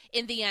me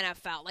in the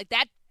NFL. Like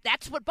that.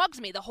 That's what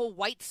bugs me, the whole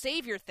white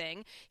savior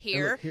thing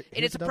here.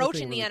 It is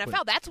approaching the NFL.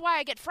 Quick. That's why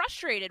I get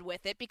frustrated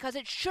with it, because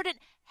it shouldn't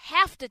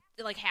have to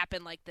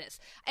happen like this.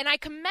 And I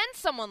commend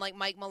someone like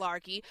Mike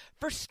Malarkey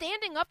for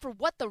standing up for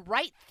what the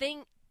right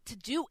thing to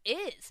do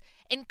is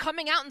and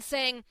coming out and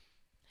saying,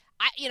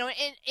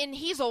 and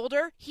he's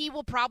older. He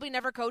will probably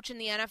never coach in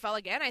the NFL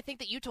again. I think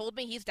that you told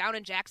me he's down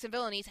in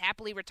Jacksonville and he's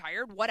happily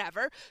retired,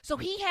 whatever. So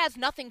he has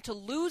nothing to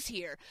lose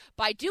here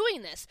by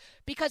doing this.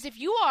 Because if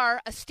you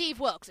are a Steve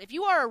Wilks, if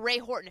you are a Ray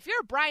Horton, if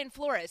you're a Brian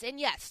Flores, and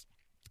yes,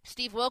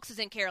 Steve Wilks is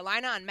in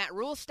Carolina on Matt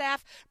Rule's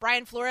staff.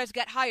 Brian Flores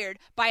got hired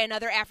by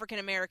another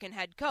African-American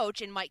head coach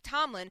in Mike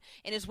Tomlin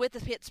and is with the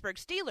Pittsburgh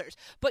Steelers.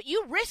 But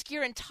you risk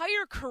your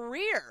entire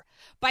career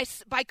by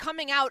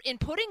coming out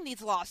and putting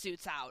these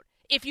lawsuits out.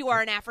 If you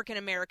are an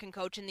African-American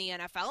coach in the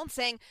NFL and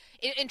saying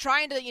and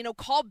trying to,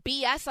 call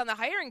BS on the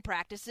hiring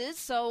practices.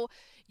 So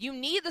you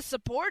need the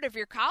support of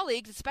your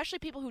colleagues, especially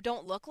people who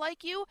don't look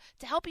like you,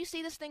 to help you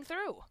see this thing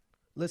through.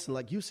 Listen,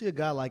 like you see a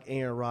guy like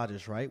Aaron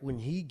Rodgers, right? When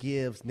he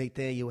gives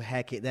Nathaniel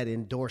Hackett that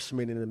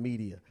endorsement in the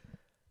media,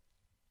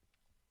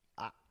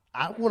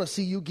 I want to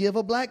see you give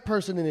a black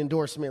person an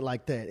endorsement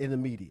like that in the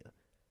media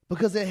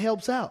because it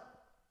helps out,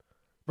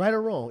 right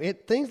or wrong.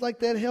 Things like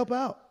that help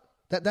out.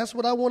 That's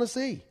what I want to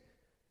see.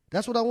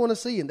 That's what I want to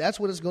see, and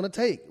that's what it's going to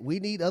take. We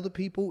need other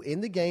people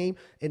in the game,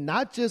 and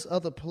not just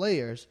other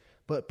players,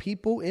 but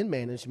people in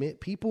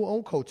management, people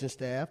on coaching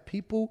staff,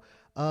 people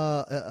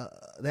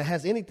that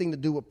has anything to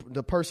do with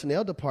the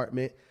personnel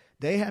department.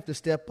 They have to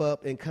step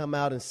up and come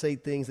out and say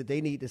things that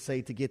they need to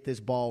say to get this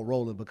ball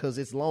rolling because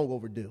it's long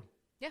overdue.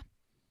 Yeah,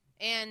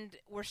 and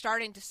we're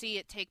starting to see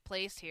it take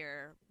place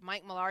here.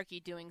 Mike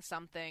Malarkey doing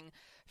something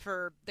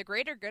for the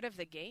greater good of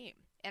the game.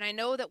 And I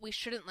know that we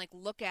shouldn't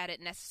look at it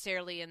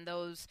necessarily in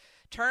those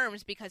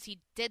terms because he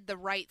did the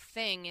right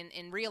thing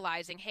in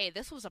realizing, hey,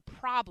 this was a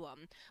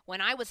problem.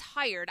 When I was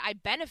hired, I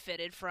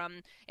benefited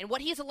from, and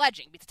what he's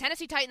alleging, because the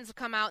Tennessee Titans have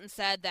come out and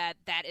said that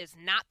that is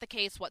not the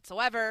case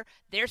whatsoever.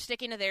 They're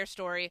sticking to their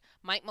story.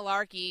 Mike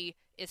Malarkey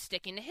is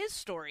sticking to his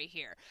story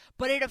here.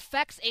 But it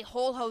affects a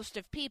whole host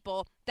of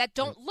people that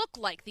don't look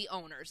like the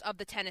owners of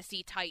the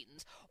Tennessee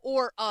Titans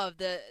or of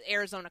the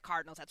Arizona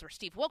Cardinals. That's where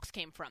Steve Wilks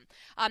came from.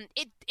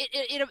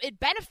 It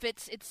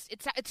benefits.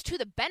 It's to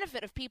the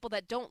benefit of people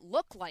that don't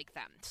look like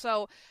them.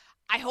 So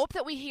I hope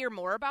that we hear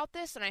more about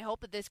this, and I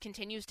hope that this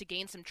continues to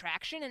gain some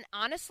traction. And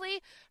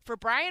honestly, for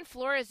Brian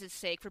Flores'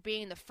 sake, for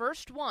being the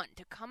first one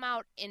to come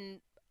out and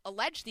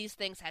allege these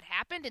things had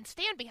happened and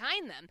stand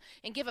behind them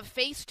and give a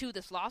face to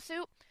this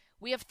lawsuit.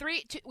 We have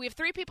three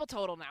people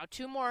total now.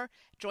 Two more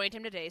joined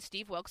him today,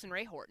 Steve Wilks and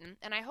Ray Horton.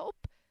 And I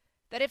hope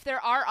that if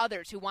there are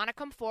others who want to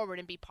come forward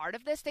and be part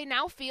of this, they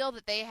now feel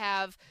that they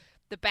have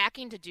the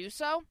backing to do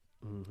so.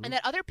 Mm-hmm. And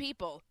that other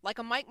people, like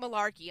a Mike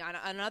Malarkey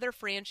in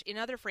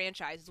other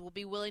franchises, will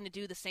be willing to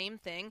do the same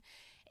thing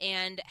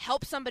and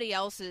help somebody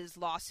else's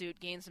lawsuit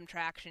gain some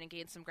traction and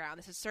gain some ground.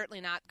 This is certainly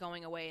not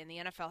going away, and the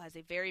NFL has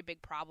a very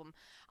big problem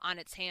on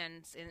its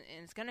hands, and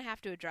it's going to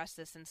have to address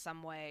this in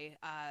some way,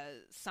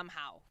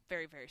 somehow,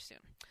 very, very soon.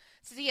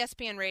 This is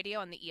ESPN Radio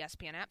on the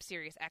ESPN app,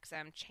 Sirius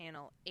XM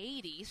Channel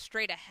 80.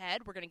 Straight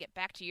ahead, we're going to get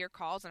back to your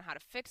calls on how to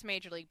fix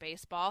Major League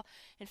Baseball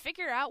and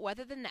figure out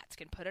whether the Nets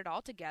can put it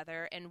all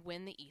together and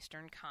win the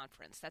Eastern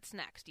Conference. That's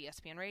next,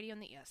 ESPN Radio on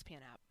the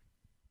ESPN app.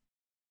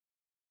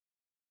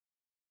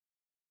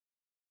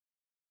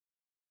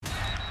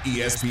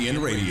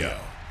 ESPN Radio.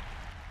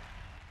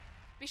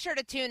 Be sure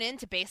to tune in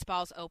to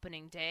baseball's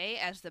opening day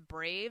as the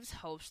Braves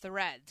host the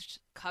Reds.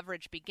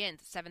 Coverage begins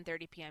at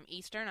 7:30 p.m.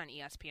 Eastern on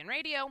ESPN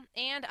Radio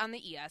and on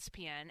the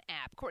ESPN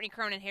app. Courtney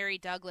Cronin, Harry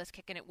Douglas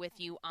kicking it with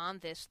you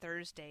on this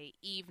Thursday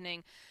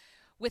evening.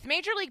 With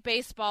Major League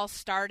Baseball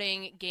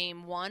starting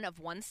Game 1 of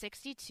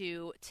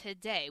 162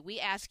 today, we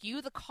ask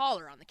you, the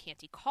caller on the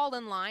Canty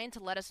call-in line, to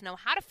let us know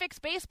how to fix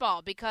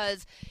baseball,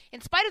 because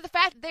in spite of the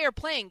fact that they are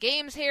playing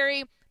games,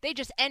 Harry, they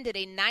just ended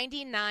a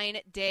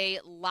 99-day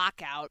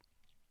lockout.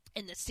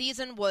 And the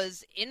season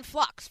was in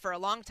flux for a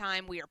long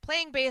time. We are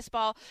playing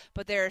baseball,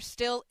 but there are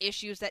still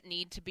issues that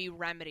need to be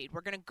remedied.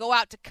 We're going to go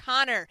out to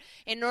Connor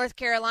in North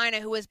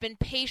Carolina, who has been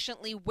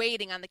patiently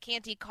waiting on the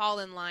Canty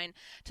call-in line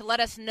to let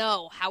us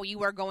know how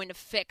you are going to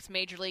fix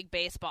Major League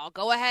Baseball.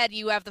 Go ahead.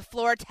 You have the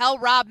floor. Tell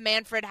Rob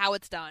Manfred how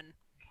it's done.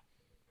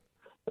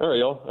 All right,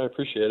 y'all. I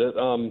appreciate it.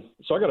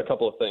 So I got a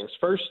couple of things.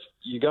 First,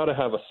 you got to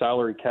have a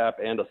salary cap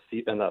and a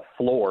seat and a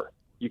floor.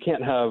 You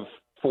can't have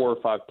 4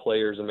 or 5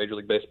 players in Major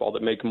League Baseball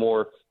that make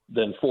more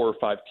than 4 or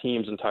 5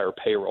 teams' entire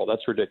payroll.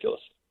 That's ridiculous.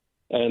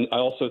 And I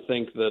also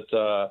think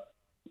that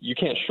you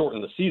can't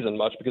shorten the season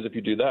much, because if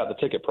you do that, the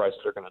ticket prices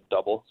are going to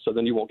double. So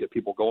then you won't get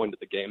people going to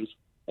the games.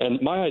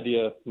 And my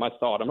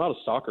thought, I'm not a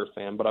soccer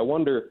fan, but I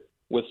wonder,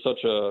 with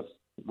such a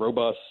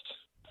robust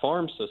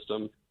farm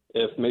system,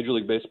 if Major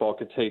League Baseball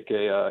could take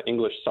an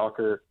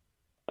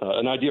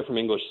idea from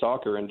English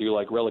soccer and do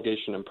like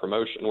relegation and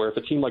promotion, where if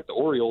a team like the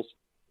Orioles,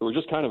 who are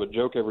just kind of a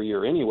joke every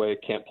year anyway,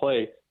 can't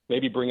play,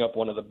 maybe bring up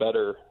one of the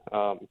better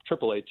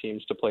AAA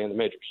teams to play in the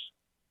majors.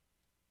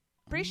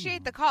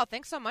 Appreciate the call.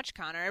 Thanks so much,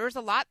 Connor. There was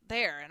a lot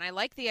there, and I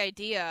like the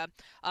idea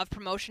of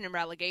promotion and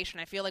relegation.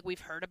 I feel like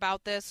we've heard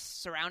about this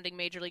surrounding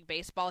Major League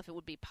Baseball, if it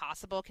would be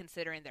possible,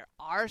 considering there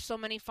are so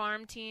many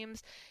farm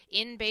teams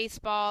in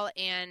baseball,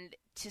 and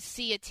to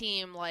see a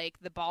team like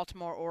the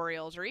Baltimore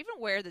Orioles, or even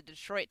where the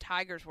Detroit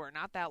Tigers were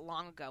not that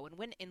long ago,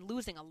 and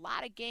losing a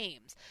lot of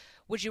games.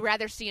 Would you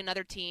rather see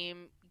another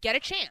team get a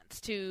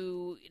chance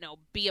to,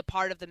 be a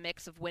part of the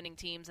mix of winning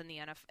teams in the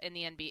in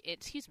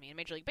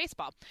Major League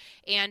Baseball,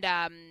 and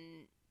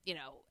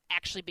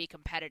actually be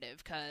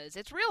competitive? Because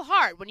it's real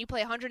hard when you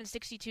play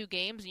 162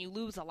 games and you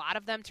lose a lot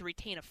of them to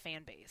retain a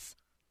fan base.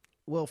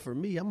 Well, for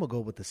me, I'm gonna go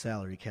with the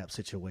salary cap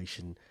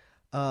situation.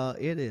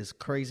 It is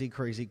crazy,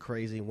 crazy,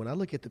 crazy. When I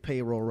look at the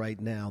payroll right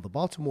now, the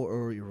Baltimore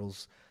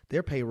Orioles,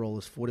 their payroll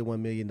is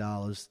 $41 million.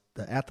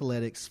 The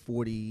Athletics,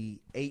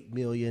 $48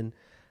 million.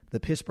 The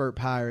Pittsburgh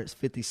Pirates,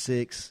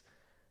 $56.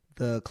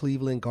 The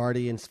Cleveland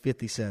Guardians,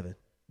 $57.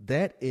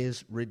 That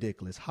is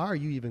ridiculous. How are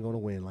you even going to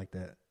win like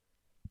that?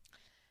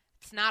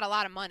 It's not a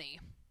lot of money.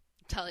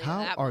 I'll tell you How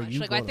that are much.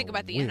 You I think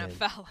about the win?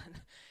 NFL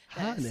and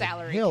How the in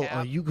salary the hell cap.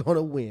 are you going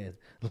to win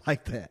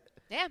like that?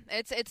 Yeah,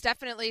 it's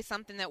definitely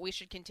something that we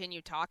should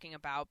continue talking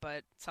about,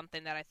 but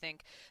something that I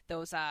think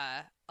those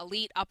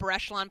elite upper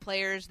echelon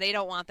players, they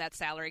don't want that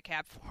salary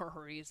cap for a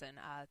reason,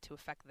 to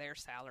affect their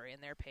salary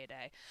and their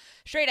payday.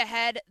 Straight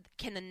ahead,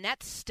 can the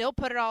Nets still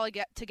put it all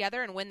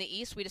together and win the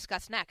East? We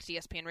discuss next.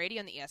 ESPN Radio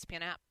and the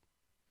ESPN app.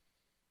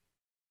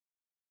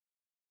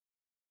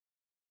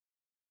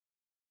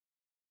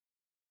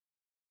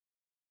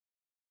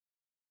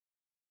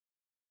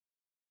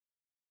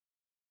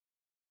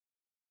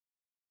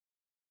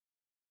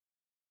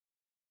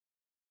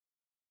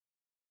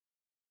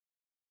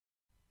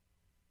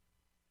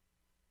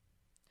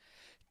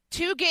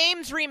 Two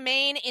games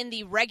remain in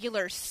the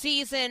regular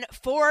season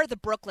for the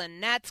Brooklyn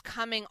Nets,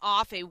 coming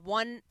off a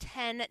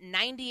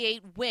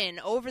 110-98 win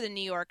over the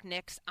New York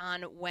Knicks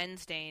on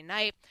Wednesday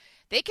night.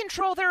 They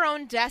control their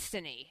own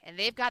destiny, and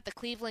they've got the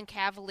Cleveland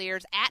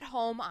Cavaliers at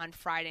home on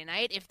Friday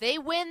night. If they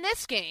win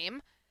this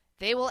game,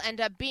 they will end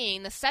up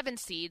being the 7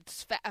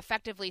 seeds,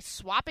 effectively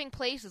swapping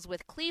places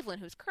with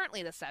Cleveland, who's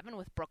currently the 7,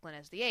 with Brooklyn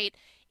as the 8,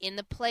 in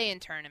the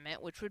play-in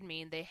tournament, which would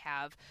mean they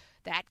have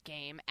that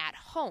game at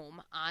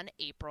home on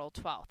April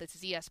 12th. This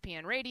is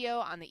ESPN Radio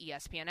on the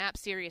ESPN app,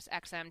 Sirius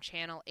XM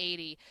Channel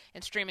 80,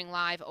 and streaming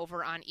live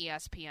over on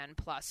ESPN+.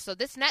 So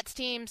this Nets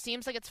team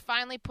seems like it's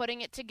finally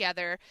putting it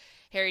together,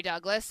 Harry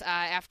Douglas.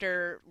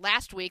 After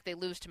last week, they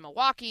lose to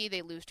Milwaukee,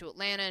 they lose to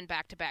Atlanta in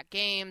back-to-back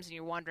games, and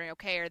you're wondering,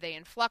 okay, are they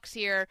in flux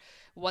here?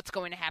 What's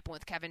going to happen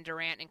with Kevin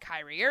Durant and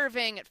Kyrie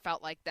Irving? It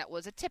felt like that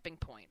was a tipping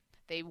point.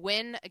 They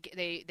win.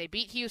 They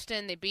beat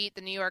Houston. They beat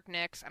the New York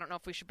Knicks. I don't know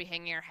if we should be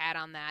hanging our hat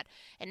on that.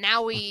 And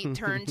now we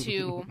turn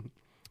to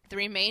the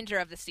remainder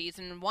of the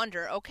season and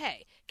wonder,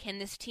 okay, can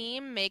this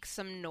team make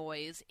some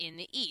noise in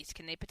the East?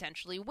 Can they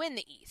potentially win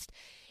the East?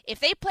 If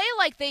they play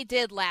like they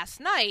did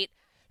last night,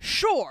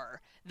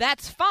 sure,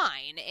 that's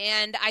fine.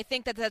 And I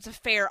think that that's a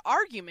fair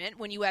argument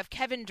when you have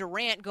Kevin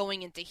Durant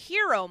going into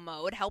hero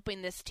mode,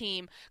 helping this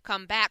team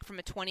come back from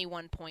a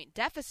 21-point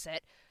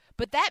deficit.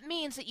 But that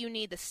means that you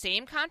need the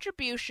same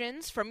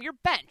contributions from your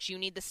bench. You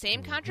need the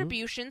same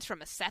contributions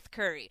from a Seth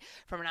Curry,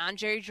 from an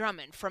Andre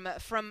Drummond, from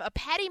a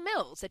Patty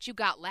Mills that you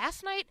got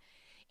last night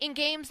in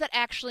games that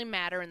actually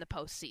matter in the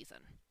postseason.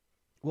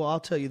 Well,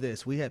 I'll tell you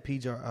this. We had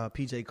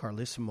PJ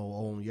Carlissimo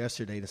on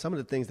yesterday, and some of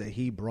the things that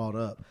he brought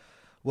up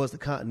was the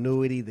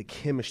continuity, the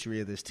chemistry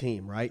of this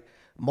team, right?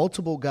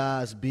 Multiple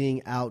guys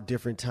being out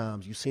different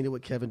times. You've seen it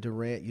with Kevin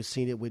Durant. You've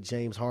seen it with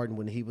James Harden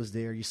when he was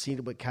there. You've seen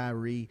it with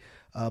Kyrie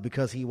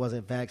because he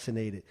wasn't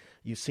vaccinated.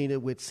 You've seen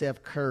it with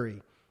Seth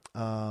Curry.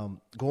 Goran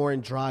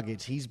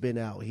Dragic, he's been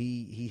out.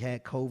 He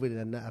had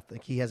COVID, and I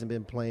think he hasn't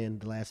been playing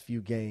the last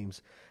few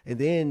games. And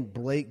then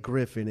Blake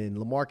Griffin and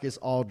LaMarcus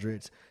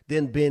Aldridge,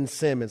 then Ben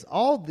Simmons.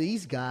 All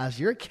these guys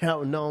you're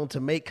counting on to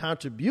make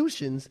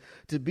contributions,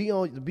 to be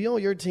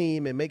on your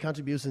team and make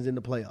contributions in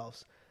the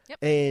playoffs. Yep.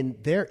 And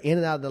they're in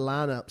and out of the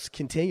lineups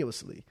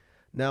continuously.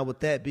 Now, with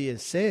that being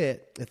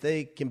said, if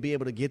they can be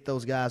able to get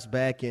those guys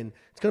back, and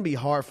it's going to be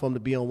hard for them to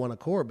be on one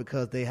accord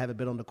because they haven't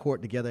been on the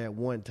court together at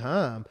one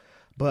time.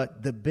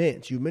 But the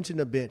bench, you mentioned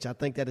the bench. I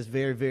think that is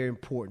very, very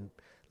important.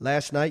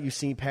 Last night, you've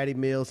seen Patty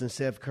Mills and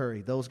Seth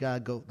Curry. Those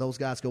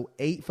guys go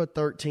 8 for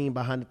 13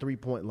 behind the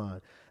three-point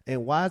line.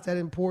 And why is that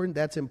important?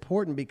 That's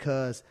important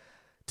because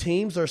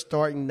teams are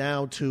starting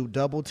now to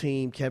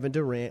double-team Kevin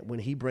Durant when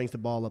he brings the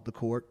ball up the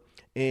court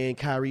and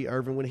Kyrie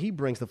Irving when he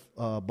brings the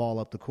ball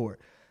up the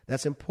court.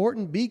 That's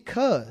important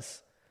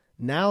because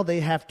now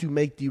they have to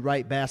make the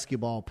right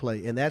basketball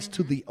play, and that's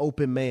to the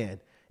open man.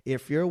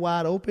 If you're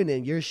wide open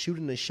and you're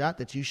shooting a shot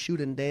that you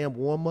shoot in damn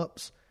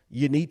warm-ups,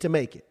 you need to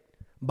make it.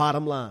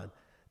 Bottom line,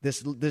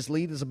 this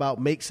league is about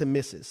makes and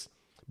misses.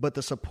 But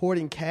the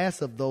supporting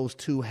cast of those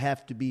two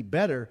have to be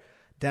better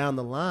down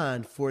the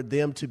line for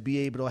them to be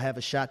able to have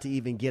a shot to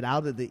even get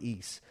out of the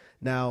East.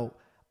 Now,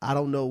 I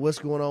don't know what's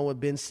going on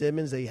with Ben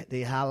Simmons. They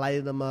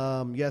highlighted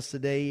him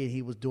yesterday, and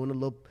he was throwing a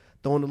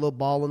little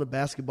ball on the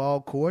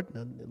basketball court.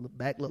 The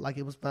back looked like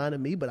it was fine to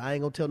me, but I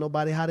ain't going to tell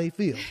nobody how they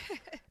feel.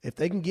 If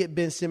they can get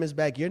Ben Simmons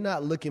back, you're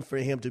not looking for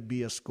him to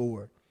be a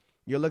scorer.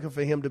 You're looking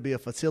for him to be a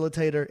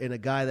facilitator and a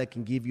guy that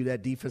can give you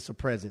that defensive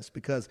presence.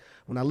 Because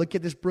when I look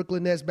at this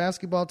Brooklyn Nets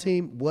basketball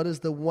team, what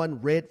is the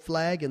one red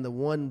flag and the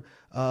one,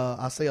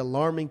 I'll say,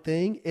 alarming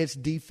thing? It's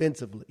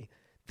defensively.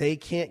 They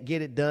can't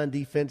get it done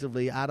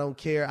defensively. I don't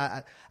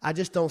care. I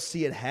just don't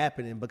see it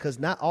happening because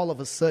not all of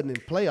a sudden in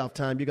playoff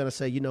time you're going to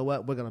say, you know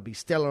what, we're going to be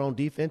stellar on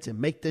defense and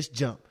make this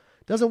jump.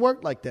 Doesn't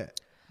work like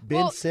that.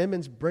 Ben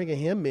Simmons, bringing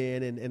him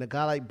in, and a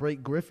guy like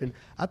Blake Griffin,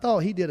 I thought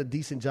he did a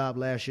decent job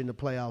last year in the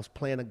playoffs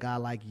playing a guy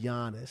like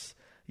Giannis.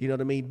 You know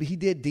what I mean? He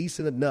did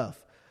decent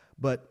enough.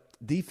 But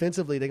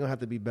defensively, they're going to have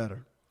to be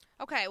better.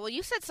 Okay, well,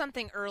 you said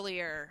something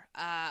earlier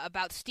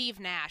about Steve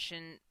Nash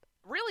and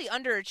really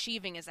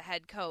underachieving as a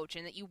head coach,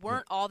 and that you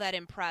weren't all that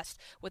impressed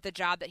with the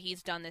job that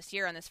he's done this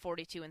year on this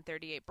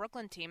 42-38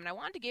 Brooklyn team. And I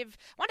wanted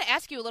to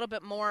ask you a little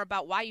bit more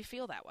about why you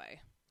feel that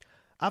way.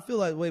 I feel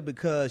that way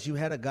because you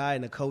had a guy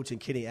and a coach in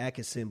Kenny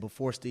Atkinson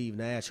before Steve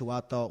Nash, who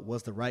I thought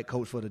was the right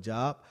coach for the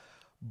job.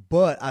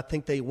 But I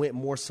think they went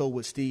more so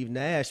with Steve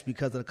Nash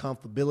because of the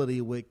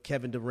comfortability with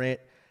Kevin Durant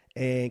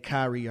and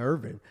Kyrie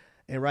Irving.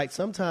 And right,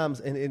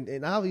 sometimes,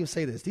 and I'll even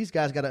say this, these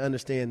guys got to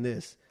understand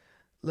this.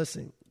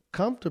 Listen,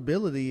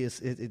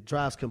 comfortability it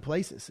drives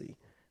complacency.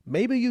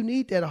 Maybe you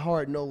need that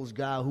hard-nosed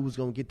guy who's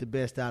going to get the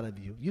best out of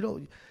you. You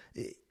don't.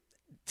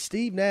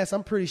 Steve Nash,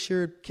 I'm pretty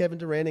sure Kevin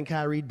Durant and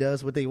Kyrie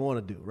does what they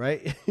want to do,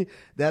 right?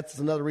 That's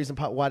another reason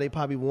why they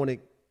probably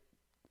wanted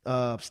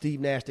Steve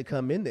Nash to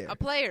come in there. A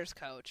player's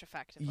coach,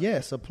 effectively.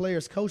 Yes, a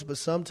player's coach, but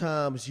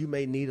sometimes you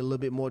may need a little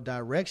bit more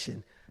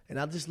direction. And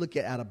I just look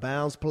at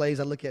out-of-bounds plays.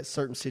 I look at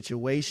certain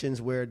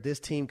situations where this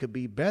team could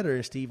be better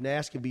and Steve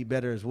Nash can be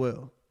better as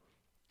well.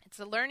 It's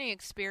a learning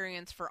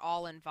experience for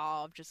all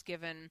involved, just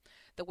given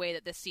the way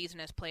that this season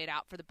has played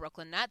out for the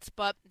Brooklyn Nets.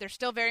 But they're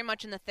still very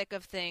much in the thick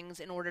of things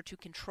in order to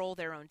control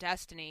their own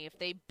destiny. If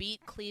they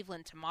beat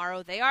Cleveland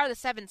tomorrow, they are the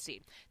 7th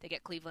seed. They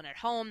get Cleveland at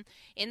home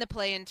in the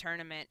play-in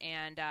tournament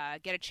and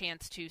get a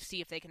chance to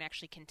see if they can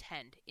actually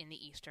contend in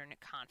the Eastern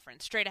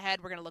Conference. Straight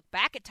ahead, we're going to look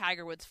back at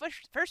Tiger Woods'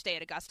 first day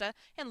at Augusta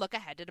and look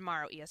ahead to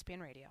tomorrow,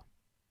 ESPN Radio.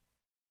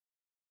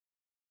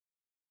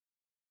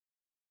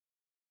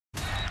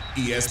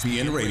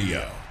 ESPN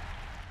Radio.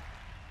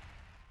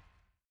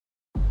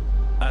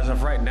 As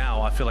of right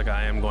now, I feel like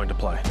I am going to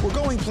play. We're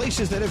going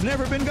places that have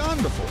never been gone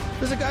before.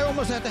 There's a guy who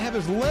almost had to have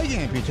his leg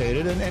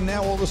amputated, and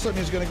now all of a sudden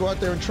he's going to go out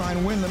there and try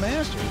and win the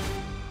Masters.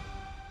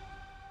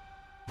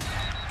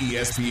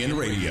 ESPN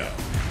Radio.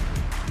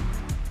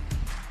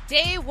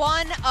 Day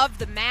one of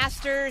the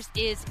Masters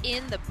is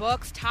in the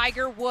books.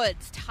 Tiger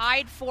Woods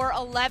tied for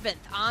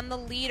 11th on the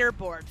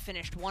leaderboard,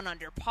 finished 1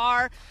 under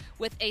par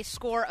with a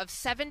score of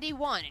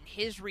 71 in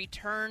his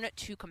return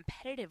to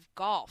competitive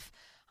golf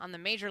on the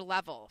major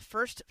level.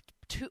 First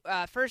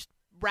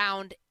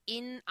round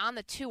on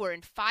the tour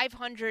in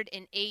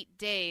 508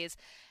 days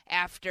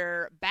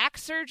after back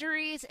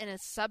surgeries and a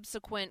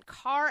subsequent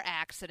car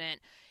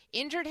accident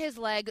injured his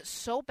leg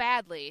so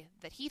badly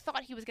that he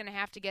thought he was going to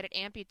have to get it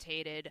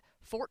amputated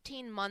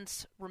 14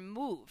 months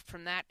removed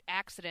from that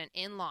accident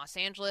in Los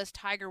Angeles.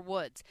 Tiger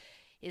Woods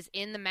is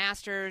in the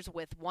Masters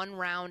with one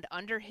round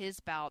under his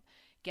belt,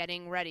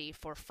 getting ready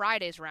for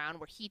Friday's round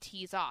where he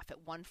tees off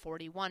at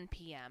 1:41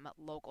 p.m.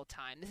 local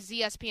time. This is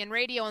ESPN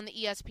Radio on the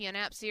ESPN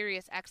app,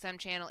 Sirius XM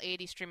Channel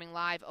 80, streaming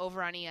live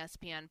over on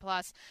ESPN+.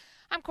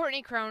 I'm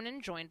Courtney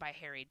Cronin, joined by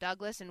Harry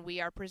Douglas, and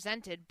we are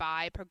presented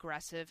by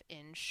Progressive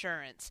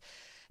Insurance.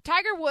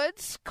 Tiger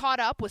Woods caught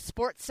up with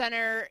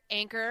SportsCenter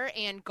anchor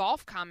and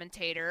golf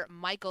commentator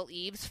Michael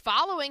Eaves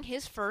following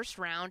his first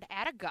round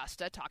at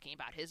Augusta, talking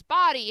about his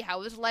body,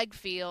 how his leg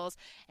feels,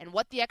 and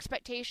what the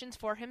expectations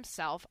for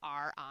himself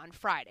are on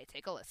Friday.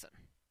 Take a listen.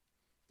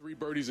 3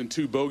 birdies and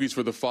 2 bogeys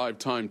for the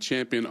 5-time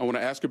champion. I want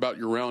to ask about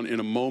your round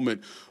in a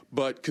moment,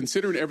 but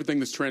considering everything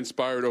that's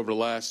transpired over the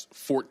last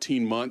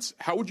 14 months,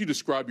 how would you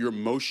describe your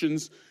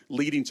emotions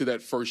leading to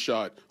that first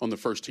shot on the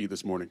first tee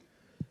this morning?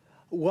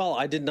 Well,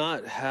 I did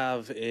not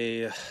have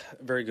a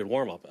very good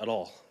warm-up at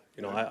all.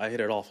 I hit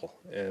it awful.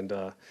 And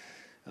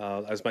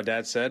as my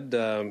dad said,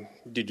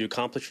 did you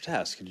accomplish your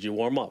task? Did you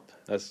warm up?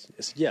 I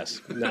said, yes.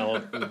 Now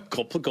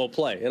go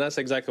play. And that's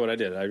exactly what I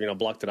did. I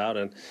blocked it out,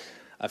 and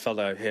I felt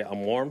like, hey,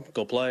 I'm warm.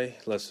 Go play.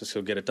 Let's just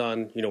go get it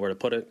done. You know where to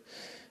put it.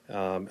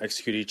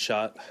 Execute each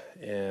shot.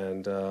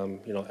 And,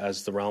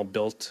 as the round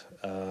built,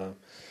 I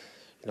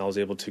was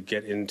able to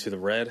get into the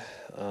red.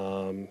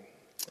 I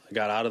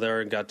got out of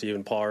there and got to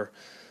even par.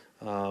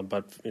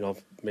 But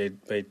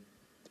made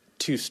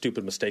 2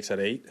 stupid mistakes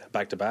at 8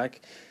 back to back.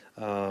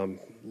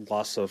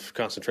 Loss of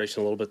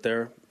concentration a little bit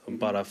there,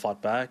 but I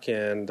fought back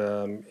and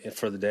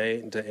for the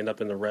day to end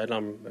up in the red,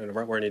 I'm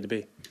right where I need to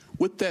be.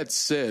 With that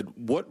said,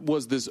 what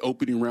was this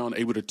opening round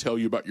able to tell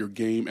you about your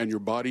game and your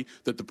body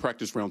that the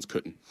practice rounds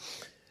couldn't?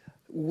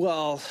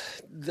 Well,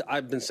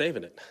 I've been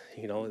saving it.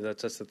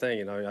 That's the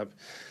thing. I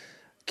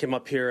came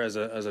up here as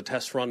a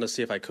test run to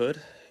see if I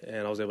could,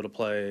 and I was able to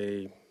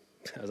play,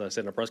 as I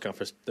said in a press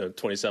conference,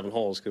 27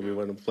 holes because we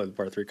went and played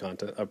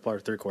the par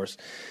 3 course.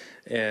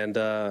 And,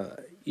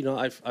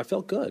 I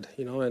felt good,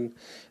 and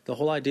the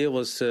whole idea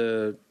was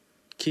to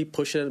keep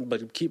pushing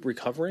but keep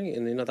recovering.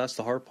 And, that's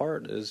the hard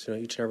part is,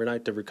 each and every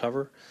night to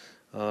recover.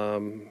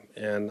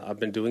 And I've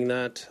been doing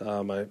that.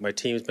 My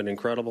team's been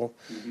incredible,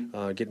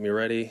 getting me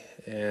ready.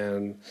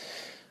 And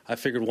I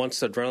figured once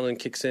the adrenaline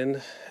kicks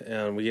in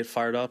and we get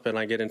fired up and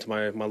I get into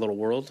my little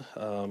world,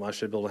 I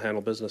should be able to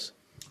handle business.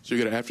 So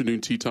you got an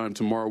afternoon tee time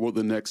tomorrow. What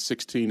will the next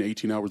 16,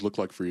 18 hours look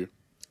like for you?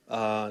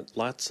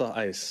 Lots of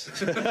ice.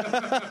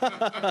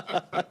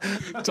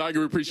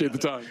 Tiger, we appreciate the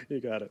time. You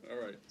got it. All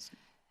right.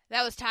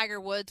 That was Tiger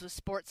Woods with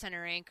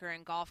SportsCenter anchor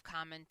and golf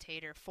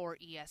commentator for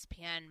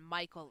ESPN,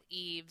 Michael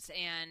Eaves.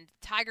 And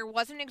Tiger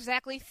wasn't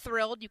exactly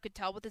thrilled, you could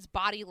tell with his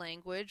body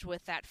language,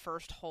 with that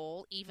first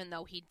hole, even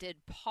though he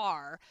did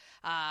par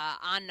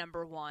on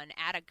number 1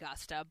 at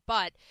Augusta.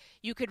 But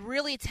you could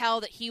really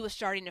tell that he was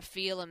starting to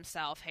feel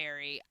himself,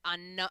 Harry,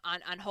 on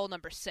hole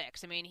number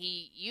 6. I mean,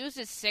 he used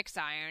his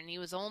 6-iron. He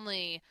was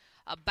only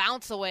a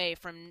bounce away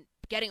from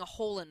getting a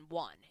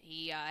hole-in-1.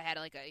 He had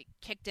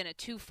kicked in a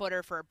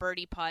 2-footer for a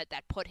birdie putt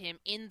that put him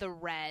in the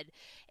red,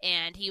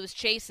 and he was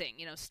chasing,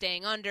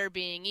 staying under,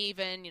 being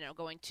even,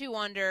 going 2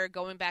 under,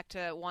 going back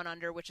to 1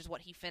 under, which is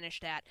what he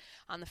finished at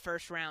on the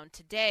first round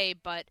today.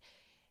 But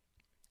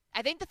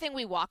I think the thing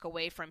we walk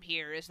away from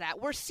here is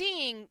that we're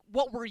seeing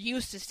what we're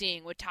used to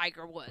seeing with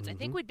Tiger Woods. I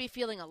think we'd be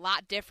feeling a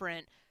lot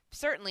different,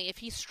 certainly, if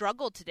he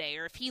struggled today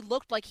or if he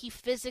looked like he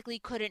physically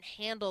couldn't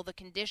handle the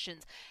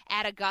conditions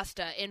at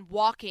Augusta in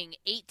walking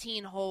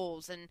 18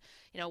 holes. And,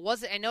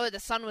 I know the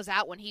sun was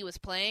out when he was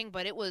playing,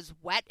 but it was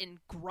wet and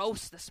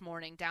gross this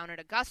morning down at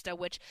Augusta,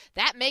 which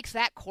that makes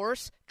that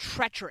course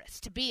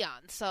treacherous to be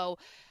on. So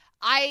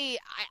I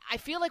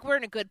feel like we're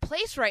in a good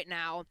place right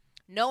now,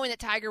 knowing that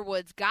Tiger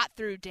Woods got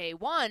through day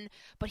 1,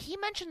 but he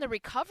mentioned the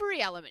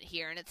recovery element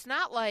here, and it's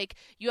not like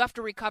you have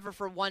to recover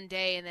for 1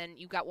 day and then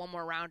you got 1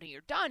 more round and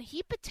you're done.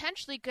 He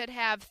potentially could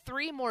have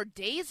 3 more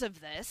days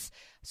of this,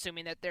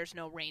 assuming that there's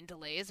no rain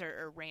delays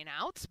or rain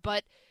outs,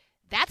 but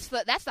that's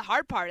the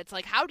hard part. It's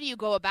like, how do you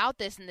go about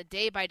this in the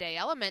day-by-day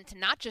element to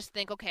not just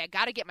think, okay, I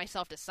got to get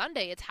myself to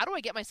Sunday. It's how do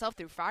I get myself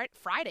through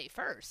Friday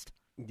first?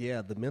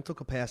 Yeah, the mental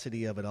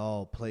capacity of it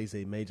all plays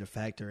a major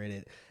factor in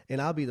it.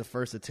 And I'll be the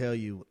first to tell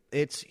you,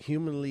 it's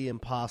humanly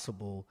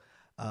impossible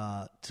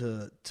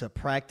to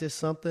practice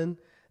something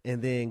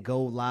and then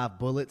go live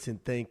bullets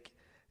and think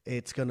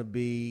it's going to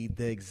be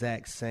the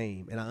exact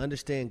same. And I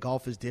understand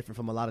golf is different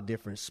from a lot of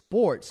different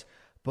sports,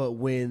 but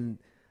when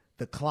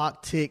the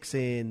clock ticks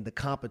and the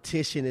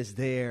competition is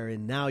there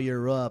and now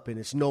you're up and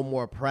it's no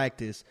more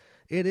practice,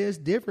 it is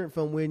different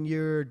from when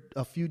you're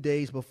a few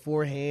days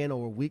beforehand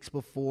or weeks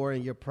before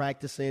and you're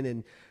practicing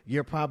and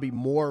you're probably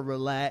more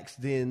relaxed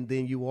than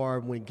you are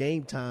when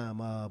game time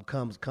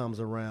comes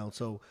around.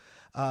 So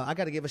I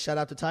got to give a shout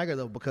out to Tiger,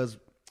 though, because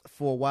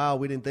for a while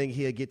we didn't think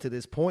he'd get to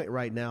this point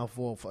right now,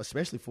 for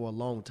especially for a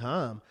long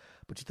time.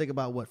 But you think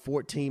about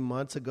 14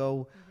 months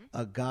ago,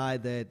 a guy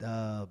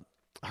that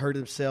hurt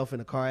himself in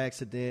a car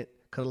accident,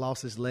 could have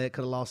lost his leg,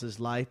 could have lost his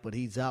life, but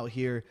he's out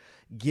here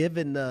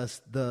giving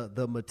us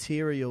the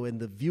material and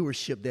the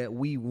viewership that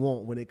we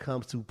want when it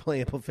comes to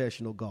playing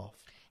professional golf.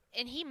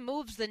 And he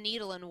moves the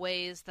needle in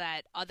ways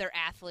that other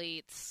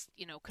athletes,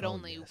 could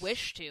only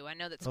wish to. I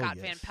know that Scott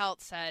Van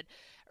Pelt said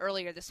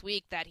earlier this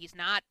week that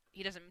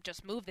he doesn't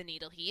just move the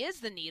needle, he is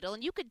the needle.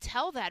 And you could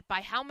tell that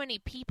by how many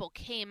people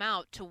came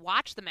out to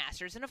watch the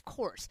Masters. And of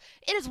course,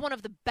 it is one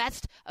of the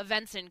best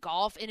events in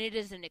golf, and it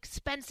is an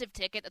expensive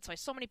ticket. That's why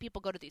so many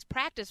people go to these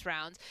practice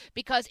rounds,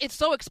 because it's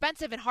so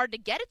expensive and hard to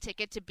get a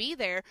ticket to be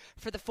there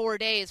for the 4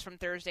 days from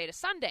Thursday to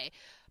Sunday.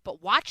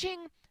 But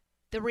watching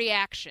the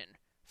reaction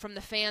from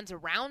the fans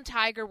around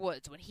Tiger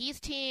Woods when he's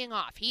teeing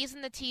off, he's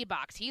in the tee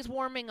box, he's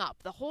warming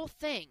up, the whole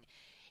thing,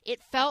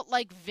 it felt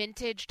like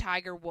vintage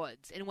Tiger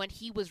Woods. And when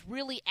he was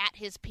really at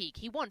his peak,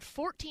 he won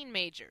 14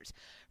 majors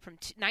from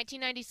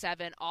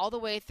 1997 all the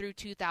way through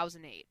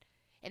 2008.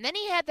 And then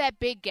he had that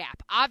big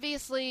gap.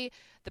 Obviously,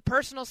 the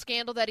personal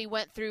scandal that he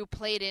went through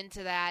played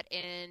into that,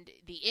 and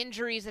the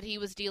injuries that he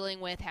was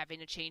dealing with, having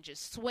to change his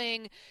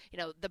swing,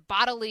 the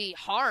bodily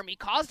harm he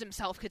caused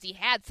himself because he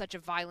had such a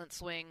violent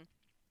swing,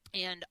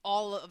 and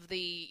all of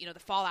the, the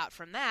fallout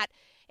from that.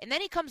 And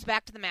then he comes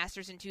back to the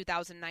Masters in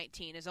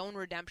 2019, his own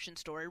redemption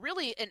story,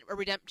 really a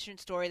redemption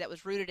story that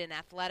was rooted in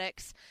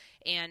athletics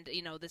and,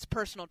 this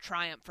personal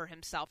triumph for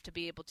himself to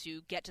be able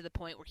to get to the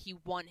point where he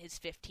won his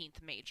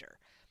 15th major.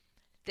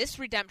 This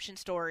redemption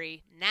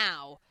story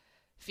now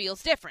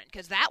feels different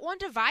because that one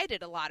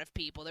divided a lot of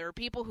people. There were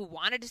people who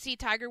wanted to see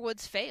Tiger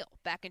Woods fail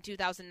back in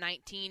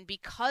 2019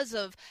 because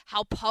of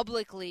how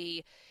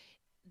publicly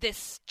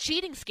this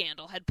cheating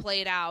scandal had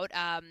played out.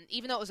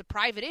 Even though it was a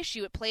private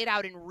issue, it played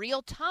out in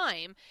real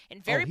time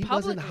and very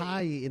publicly. He wasn't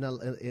high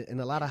in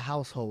a lot of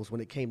households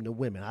when it came to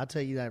women. I'll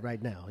tell you that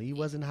right now. He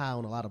wasn't high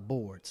on a lot of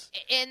boards.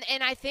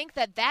 And I think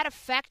that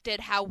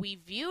affected how we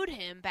viewed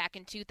him back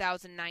in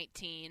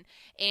 2019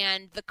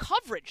 and the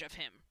coverage of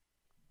him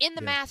in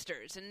the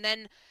Masters. And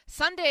then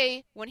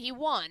Sunday when he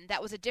won,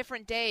 that was a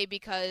different day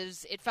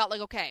because it felt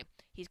like, okay,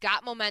 he's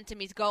got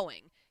momentum, he's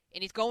going.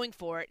 And he's going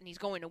for it, and he's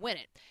going to win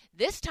it.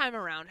 This time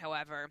around,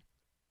 however,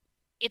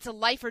 it's a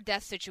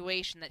life-or-death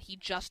situation that he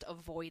just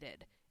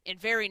avoided, and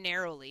very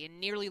narrowly, and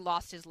nearly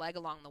lost his leg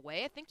along the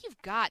way. I think you've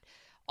got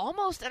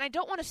almost, and I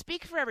don't want to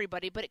speak for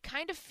everybody, but it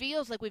kind of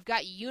feels like we've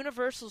got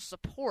universal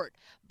support,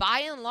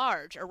 by and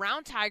large,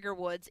 around Tiger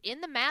Woods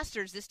in the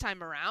Masters this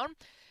time around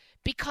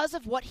because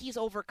of what he's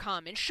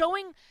overcome, and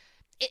showing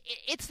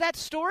it's that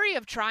story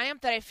of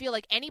triumph that I feel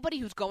like anybody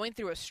who's going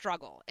through a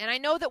struggle, and I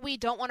know that we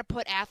don't want to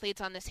put athletes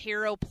on this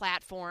hero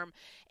platform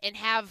and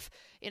have,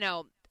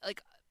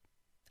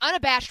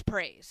 unabashed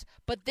praise,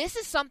 but this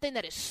is something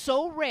that is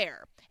so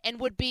rare and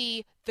would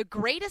be the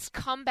greatest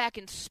comeback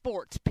in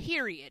sports,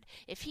 period,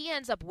 if he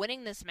ends up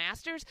winning this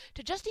Masters,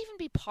 to just even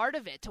be part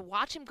of it, to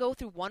watch him go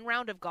through one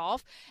round of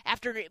golf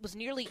after it was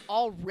nearly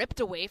all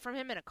ripped away from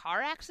him in a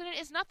car accident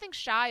is nothing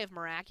shy of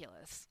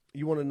miraculous.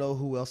 You want to know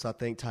who else I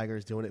think Tiger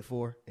is doing it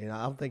for? And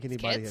I don't think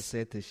anybody has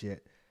said this yet.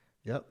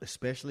 Yep,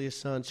 especially his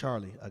son,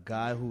 Charlie, a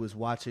guy who is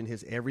watching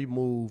his every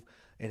move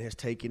and has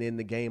taken in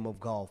the game of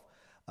golf.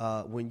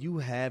 When you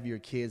have your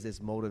kids as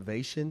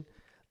motivation,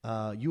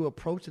 you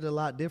approach it a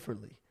lot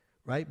differently,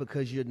 right?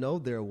 Because you know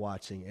they're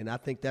watching. And I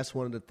think that's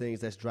one of the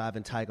things that's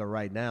driving Tiger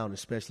right now, and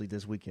especially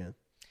this weekend.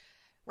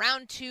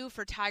 Round 2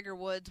 for Tiger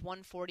Woods,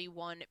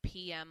 1:41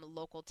 p.m.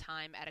 local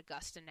time at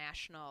Augusta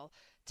National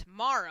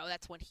tomorrow.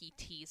 That's when he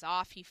tees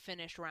off. He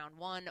finished round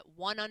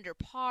 1 under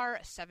par,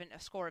 a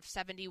score of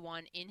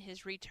 71 in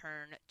his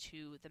return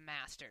to the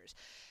Masters.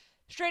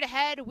 Straight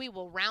ahead, we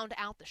will round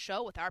out the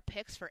show with our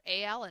picks for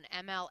AL and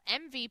ML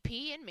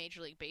MVP in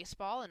Major League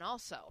Baseball, and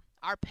also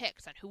our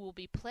picks on who will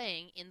be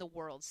playing in the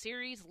World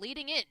Series,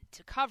 leading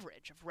into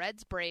coverage of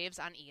Reds Braves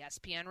on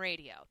ESPN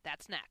Radio.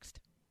 That's next.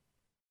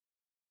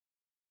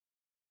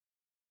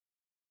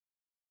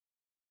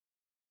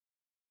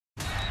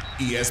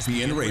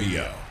 ESPN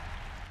Radio.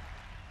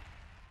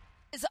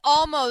 It's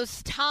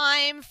almost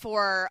time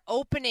for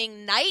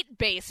opening night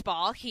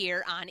baseball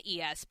here on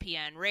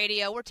ESPN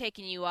Radio. We're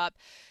taking you up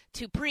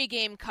to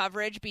pregame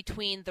coverage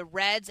between the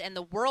Reds and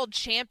the world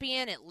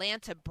champion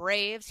Atlanta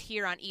Braves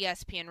here on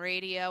ESPN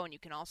Radio, and you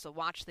can also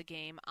watch the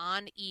game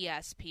on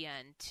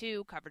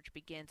ESPN2. Coverage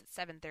begins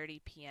at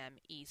 7:30 p.m.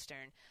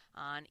 Eastern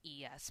on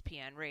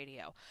ESPN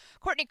Radio.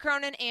 Courtney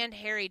Cronin and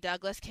Harry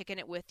Douglas kicking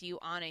it with you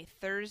on a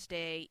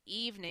Thursday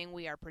evening.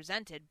 We are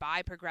presented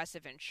by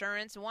Progressive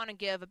Insurance. We want to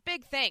give a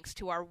big thanks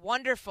to our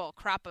wonderful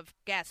crop of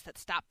guests that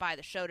stopped by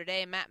the show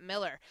today. Matt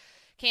Miller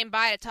came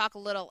by to talk a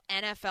little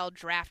NFL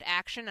draft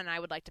action, and I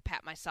would like to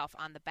pat myself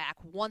on the back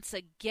once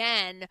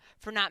again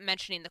for not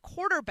mentioning the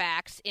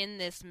quarterbacks in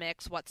this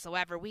mix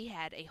whatsoever. We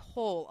had a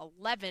whole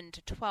 11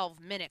 to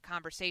 12-minute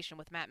conversation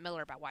with Matt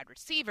Miller about wide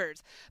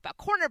receivers, about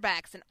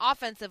cornerbacks and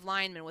offensive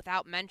linemen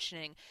without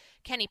mentioning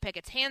Kenny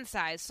Pickett's hand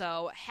size,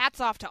 so hats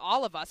off to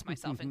all of us,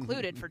 myself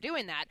included, for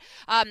doing that.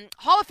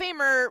 Hall of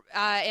Famer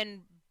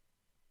and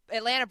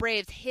Atlanta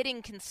Braves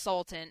hitting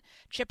consultant.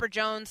 Chipper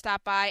Jones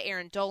stopped by,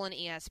 Aaron Dolan,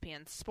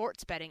 ESPN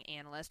sports betting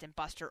analyst, and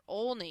Buster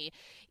Olney,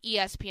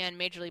 ESPN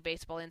Major League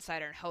Baseball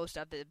insider and host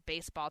of the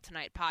Baseball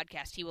Tonight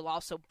podcast. He will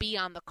also be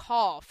on the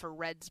call for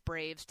Reds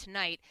Braves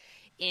tonight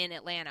in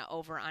Atlanta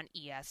over on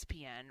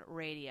ESPN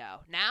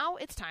Radio. Now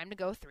it's time to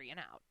go 3 and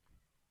out.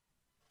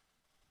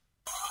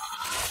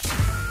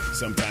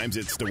 Sometimes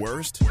it's the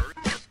worst.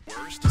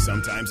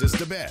 Sometimes it's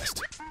the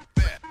best.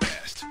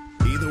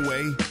 Either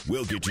way,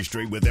 we'll get you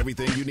straight with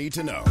everything you need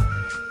to know.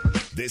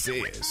 This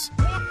is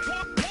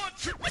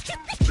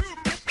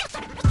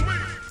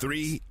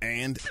 3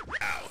 and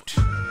Out.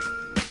 All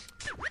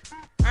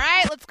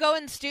right, let's go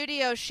in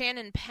studio.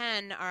 Shannon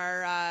Penn,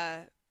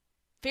 our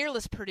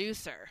fearless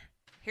producer,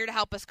 here to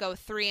help us go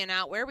 3 and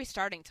Out. Where are we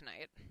starting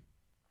tonight?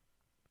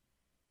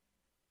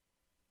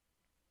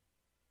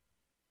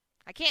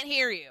 I can't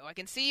hear you. I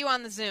can see you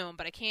on the Zoom,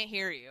 but I can't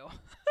hear you.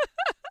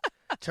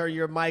 Turn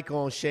your mic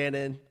on,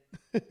 Shannon.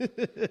 I'm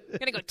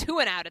going to go 2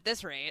 and Out at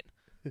this rate.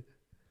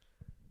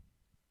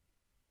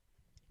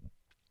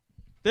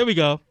 There we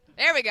go.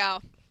 There we go.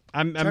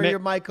 Turn your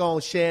mic on,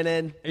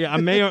 Shannon. Yeah, I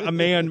may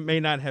or may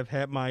not have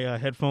had my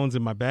headphones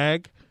in my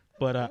bag,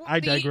 but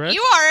I digress.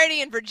 You already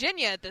in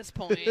Virginia at this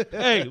point.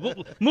 Hey,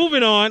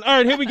 moving on. All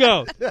right, here we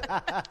go.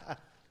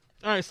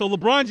 All right, so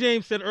LeBron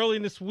James said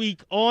earlier this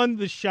week on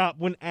The Shop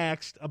when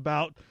asked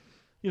about,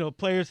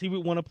 players he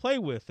would want to play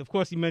with. Of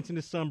course, he mentioned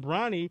his son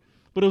Bronny,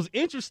 but it was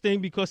interesting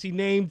because he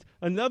named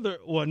a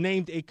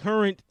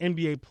current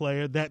NBA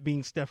player, that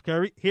being Steph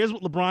Curry. Here's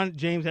what LeBron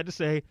James had to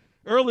say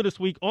earlier this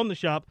week on The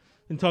Shop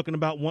and talking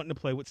about wanting to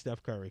play with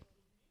Steph Curry.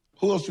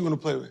 Who else you want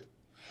to play with?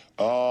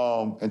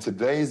 In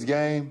today's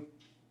game,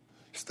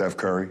 Steph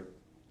Curry.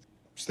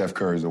 Steph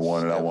Curry's the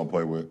one that I want to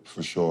play with,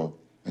 for sure,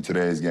 in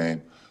today's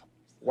game.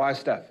 Why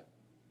Steph?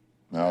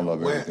 Man, I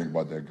love everything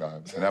about that guy.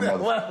 And that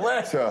mother,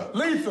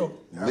 Lethal.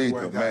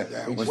 Lethal,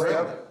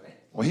 man.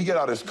 When he get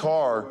out his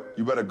car,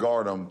 you better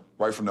guard him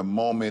right from the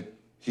moment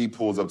he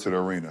pulls up to the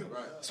arena.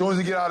 As soon as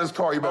he get out of his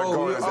car, you better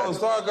guard him.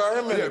 Start guard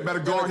him. Yeah, better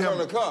guard him.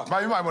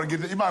 Man, you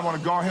might want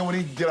to guard him when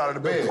he get out of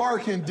the bed. The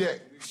parking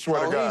deck.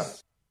 Swear to God.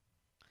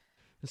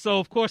 So,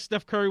 of course,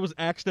 Steph Curry was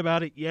asked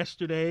about it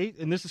yesterday,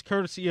 and this is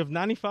courtesy of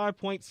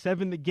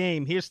 95.7 The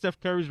Game. Here's Steph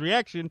Curry's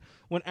reaction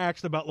when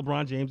asked about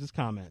LeBron James's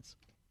comments.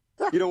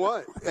 You know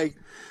what? Hey,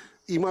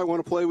 he might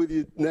want to play with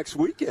you next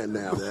weekend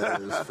now.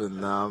 That is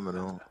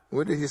phenomenal.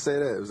 When did he say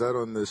that? Was that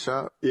on The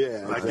Shop?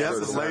 Yeah. I guess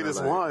the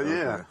latest one,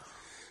 yeah.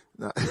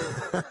 No.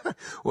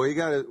 Well, we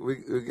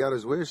got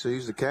his wish. So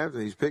he's the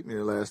captain. He's picked me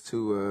the last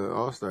 2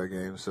 All-Star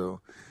games.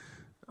 So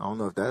I don't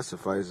know if that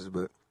suffices,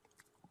 but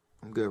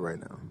I'm good right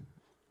now.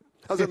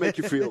 How does that make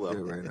you feel, though?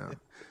 Good right now.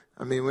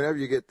 I mean, whenever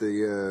you get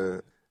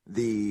the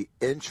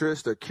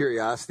interest or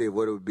curiosity of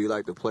what it would be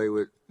like to play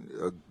with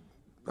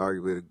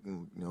arguably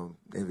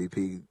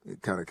MVP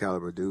kind of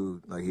caliber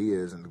dude like he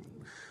is and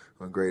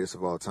one greatest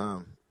of all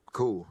time.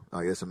 Cool.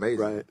 Like, it's amazing.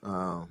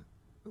 Right.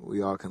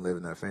 We all can live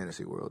in that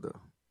fantasy world, though.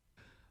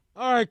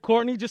 All right,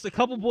 Courtney, just a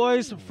couple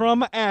boys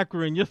from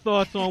Akron. Your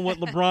thoughts on what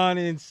LeBron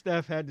and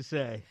Steph had to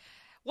say?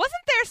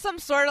 Wasn't there some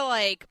sort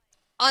of,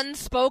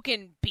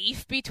 unspoken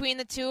beef between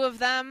the two of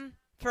them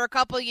for a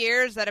couple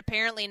years that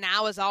apparently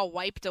now is all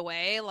wiped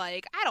away?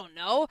 I don't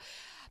know.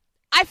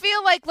 I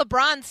feel like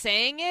LeBron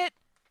saying it,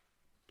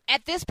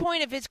 at this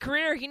point of his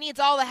career, he needs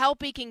all the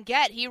help he can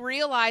get. He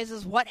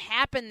realizes what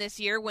happened this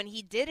year when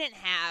he didn't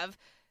have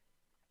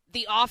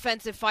the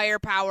offensive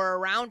firepower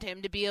around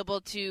him to be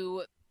able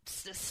to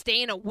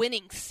sustain a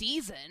winning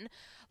season,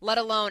 let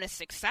alone a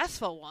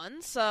successful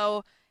one.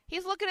 So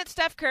he's looking at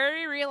Steph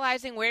Curry,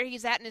 realizing where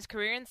he's at in his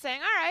career and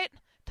saying, all right,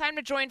 time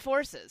to join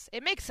forces.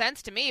 It makes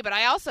sense to me, but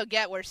I also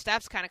get where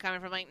Steph's kind of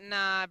coming from,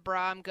 nah, bro,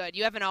 I'm good.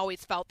 You haven't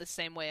always felt the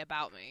same way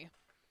about me.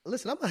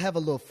 Listen, I'm going to have a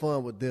little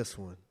fun with this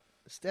one.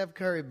 Steph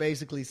Curry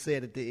basically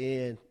said at the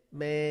end,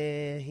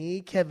 man, he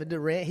ain't Kevin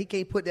Durant. He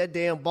can't put that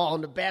damn ball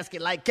in the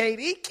basket like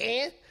KD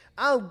can.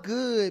 I'm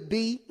good,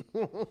 B.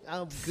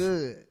 I'm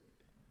good.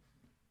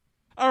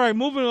 All right,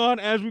 moving on.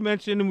 As we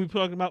mentioned and we've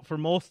talked about for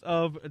most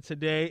of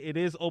today, it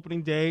is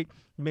opening day,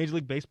 Major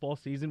League Baseball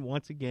season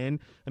once again.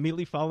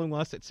 Immediately following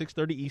us at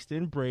 6:30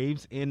 Eastern,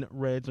 Braves and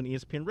Reds on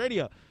ESPN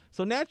Radio.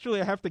 So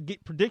naturally, I have to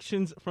get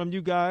predictions from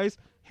you guys.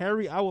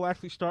 Harry, I will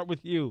actually start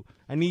with you.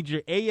 I need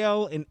your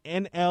AL and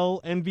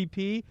NL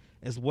MVP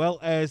as well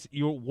as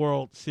your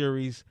World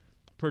Series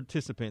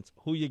participants.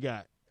 Who you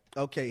got?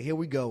 Okay, here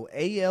we go.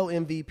 AL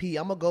MVP,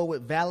 I'm going to go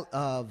with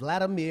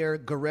Vladimir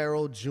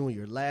Guerrero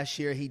Jr. Last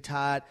year, he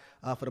tied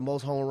for the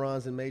most home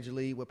runs in Major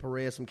League with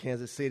Perez from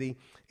Kansas City.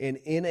 In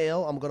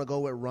NL, I'm going to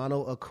go with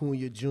Ronald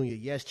Acuna Jr.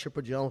 Yes,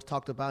 Chipper Jones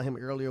talked about him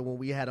earlier when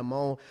we had him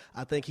on.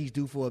 I think he's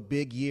due for a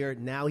big year.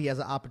 Now he has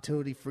an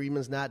opportunity.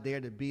 Freeman's not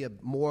there to be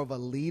more of a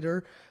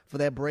leader for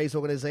that Braves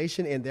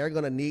organization, and they're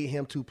going to need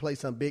him to play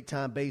some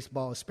big-time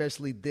baseball,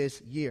 especially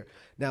this year.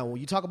 Now, when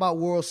you talk about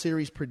World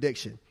Series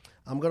prediction,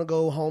 I'm going to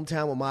go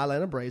hometown with my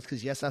Atlanta Braves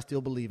because, yes, I still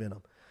believe in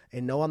them.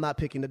 And no, I'm not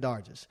picking the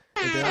Dodgers.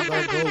 And then I'm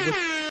going to go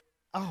with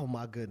 – oh,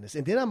 my goodness.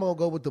 And then I'm going to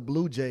go with the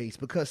Blue Jays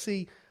because,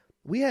 see,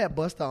 We had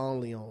Buster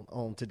Olney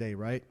on today,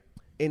 right?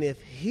 And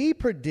if he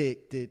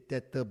predicted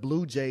that the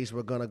Blue Jays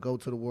were going to go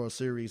to the World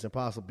Series and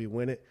possibly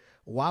win it,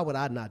 why would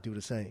I not do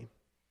the same?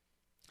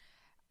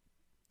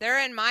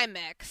 They're in my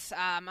mix.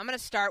 I'm going to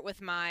start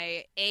with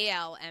my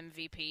AL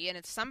MVP, and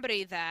it's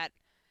somebody that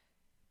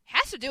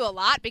has to do a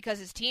lot because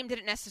his team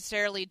didn't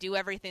necessarily do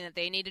everything that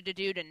they needed to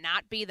do to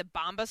not be the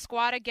Bomba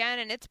squad again,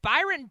 and it's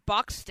Byron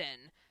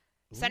Buxton,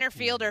 center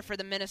fielder for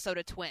the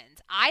Minnesota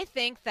Twins. I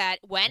think that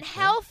when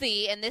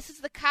healthy, and this is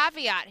the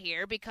caveat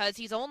here because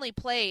he's only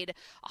played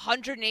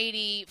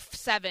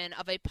 187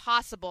 of a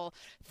possible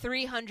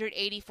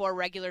 384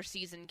 regular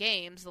season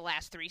games the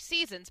last 3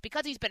 seasons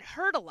because he's been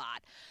hurt a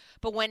lot.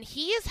 But when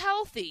he is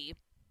healthy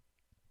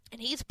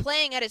and he's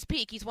playing at his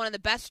peak, he's one of the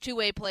best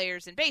two-way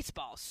players in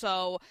baseball.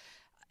 So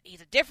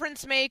he's a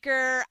difference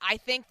maker. I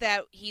think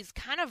that he's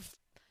kind of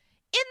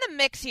in the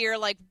mix here,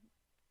 like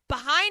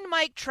behind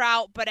Mike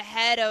Trout, but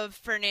ahead of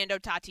Fernando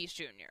Tatis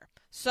Jr.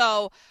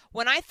 So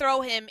when I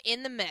throw him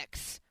in the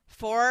mix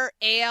for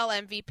AL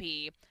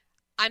MVP,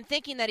 I'm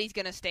thinking that he's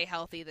going to stay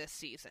healthy this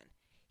season.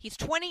 He's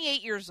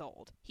 28 years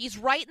old. He's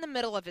right in the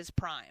middle of his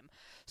prime.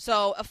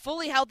 So a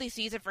fully healthy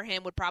season for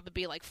him would probably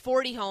be like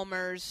 40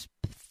 homers,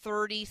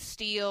 30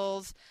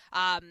 steals,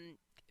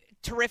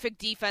 terrific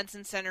defense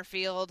in center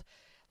field.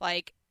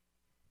 Like,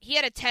 he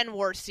had a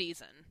 10-WAR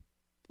season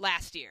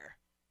last year.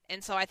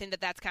 And so I think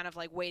that that's kind of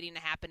like waiting to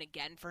happen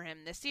again for him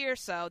this year.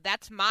 So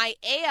that's my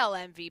AL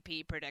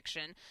MVP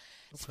prediction. Okay.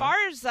 As far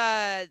as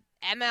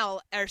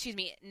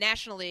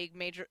National League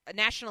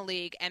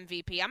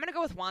MVP, I'm going to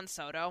go with Juan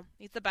Soto.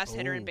 He's the best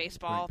hitter in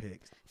baseball.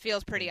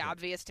 Feels pretty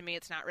obvious to me.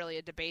 It's not really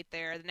a debate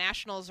there. The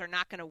Nationals are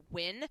not going to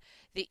win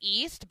the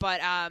East,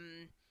 but I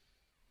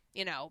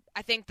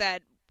think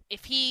that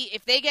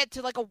if they get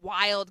to like a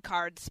wild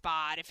card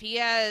spot, if he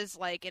has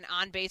like an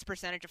on-base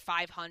percentage of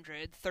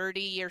 500,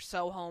 30 or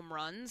so home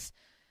runs,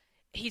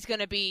 he's going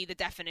to be the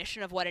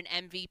definition of what an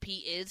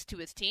MVP is to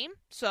his team.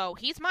 So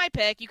he's my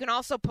pick. You can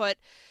also put,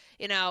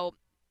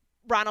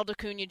 Ronald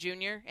Acuna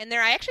Jr. in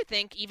there. I actually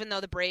think even though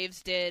the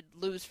Braves did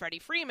lose Freddie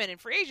Freeman in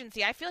free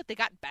agency, I feel like they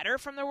got better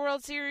from their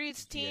World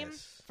Series team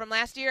from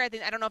last year. I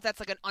don't know if that's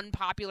like an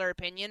unpopular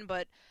opinion,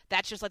 but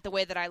that's just like the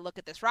way that I look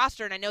at this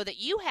roster. And I know that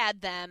you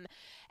had them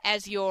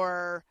as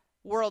your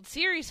World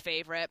Series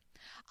favorite.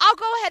 I'll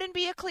go ahead and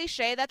be a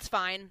cliche. That's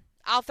fine.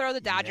 I'll throw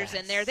the Dodgers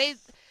in there. They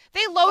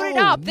loaded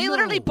up. They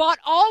literally bought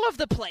all of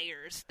the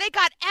players. They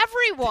got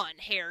everyone,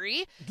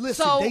 Harry.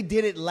 Listen, they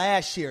did it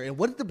last year. And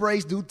what did the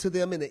Braves do to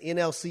them in the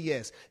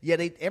NLCS? Yeah,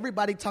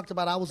 everybody talked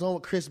about I was on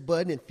with Chris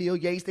Budden and Phil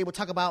Yates. They were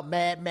talking about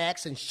Mad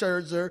Max and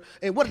Scherzer.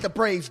 And what did the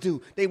Braves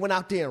do? They went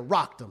out there and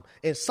rocked them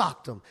and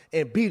socked them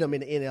and beat them in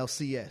the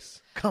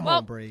NLCS. Come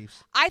on,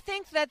 Braves. I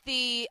think that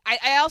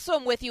I also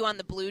am with you on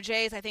the Blue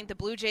Jays. I think the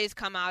Blue Jays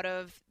come out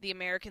of the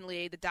American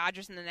League, the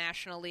Dodgers in the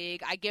National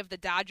League. I give the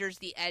Dodgers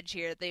the edge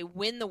here. They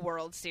win the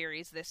World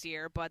Series this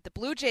year, but the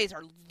Blue Jays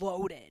are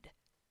loaded.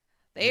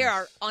 They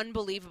are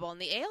unbelievable, and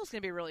the AL is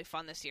going to be really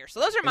fun this year. So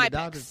those are my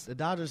picks. The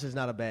Dodgers is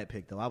not a bad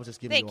pick, though. I was just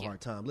giving you a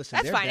hard time. Listen,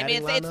 that's fine. I mean,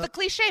 it's the lineup,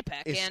 cliche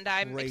pick, and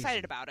I'm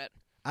excited about it.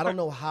 I don't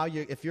know how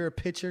if you're a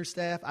pitcher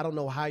staff, I don't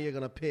know how you're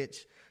going to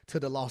pitch to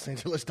the Los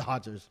Angeles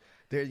Dodgers.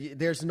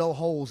 There's no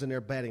holes in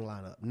their batting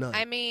lineup. None.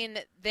 I mean,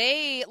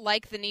 they,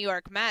 like the New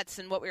York Mets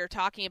and what we were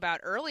talking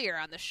about earlier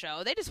on the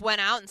show, they just went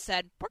out and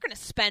said, we're going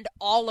to spend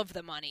all of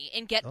the money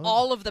and get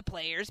all of the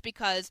players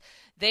because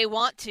they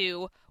want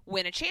to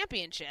win a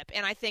championship.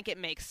 And I think it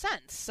makes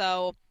sense.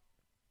 So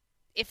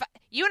if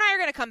you and I are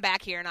going to come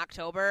back here in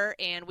October,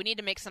 and we need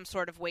to make some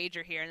sort of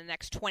wager here in the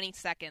next 20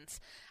 seconds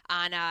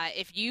on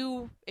if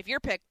your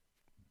pick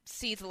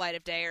sees the light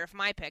of day or if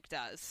my pick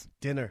does.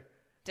 Dinner?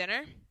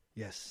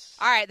 Yes.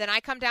 All right, then I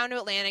come down to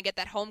Atlanta and get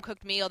that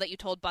home-cooked meal that you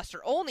told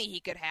Buster Olney he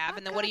could have,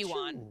 and then what do you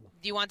want?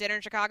 Do you want dinner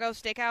in Chicago?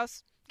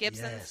 Steakhouse?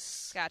 Gibson's?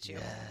 Yes. Got you.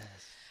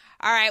 Yes.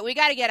 All right, we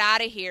got to get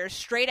out of here.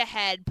 Straight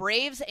ahead,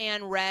 Braves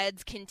and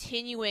Reds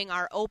continuing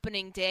our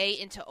opening day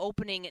into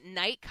opening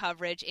night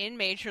coverage in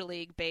Major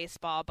League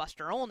Baseball.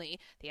 Buster Olney,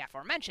 the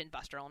aforementioned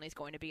Buster Olney, is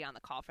going to be on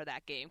the call for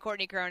that game.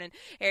 Courtney Cronin,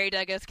 Harry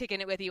Douglas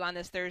kicking it with you on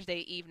this Thursday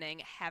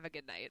evening. Have a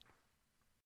good night.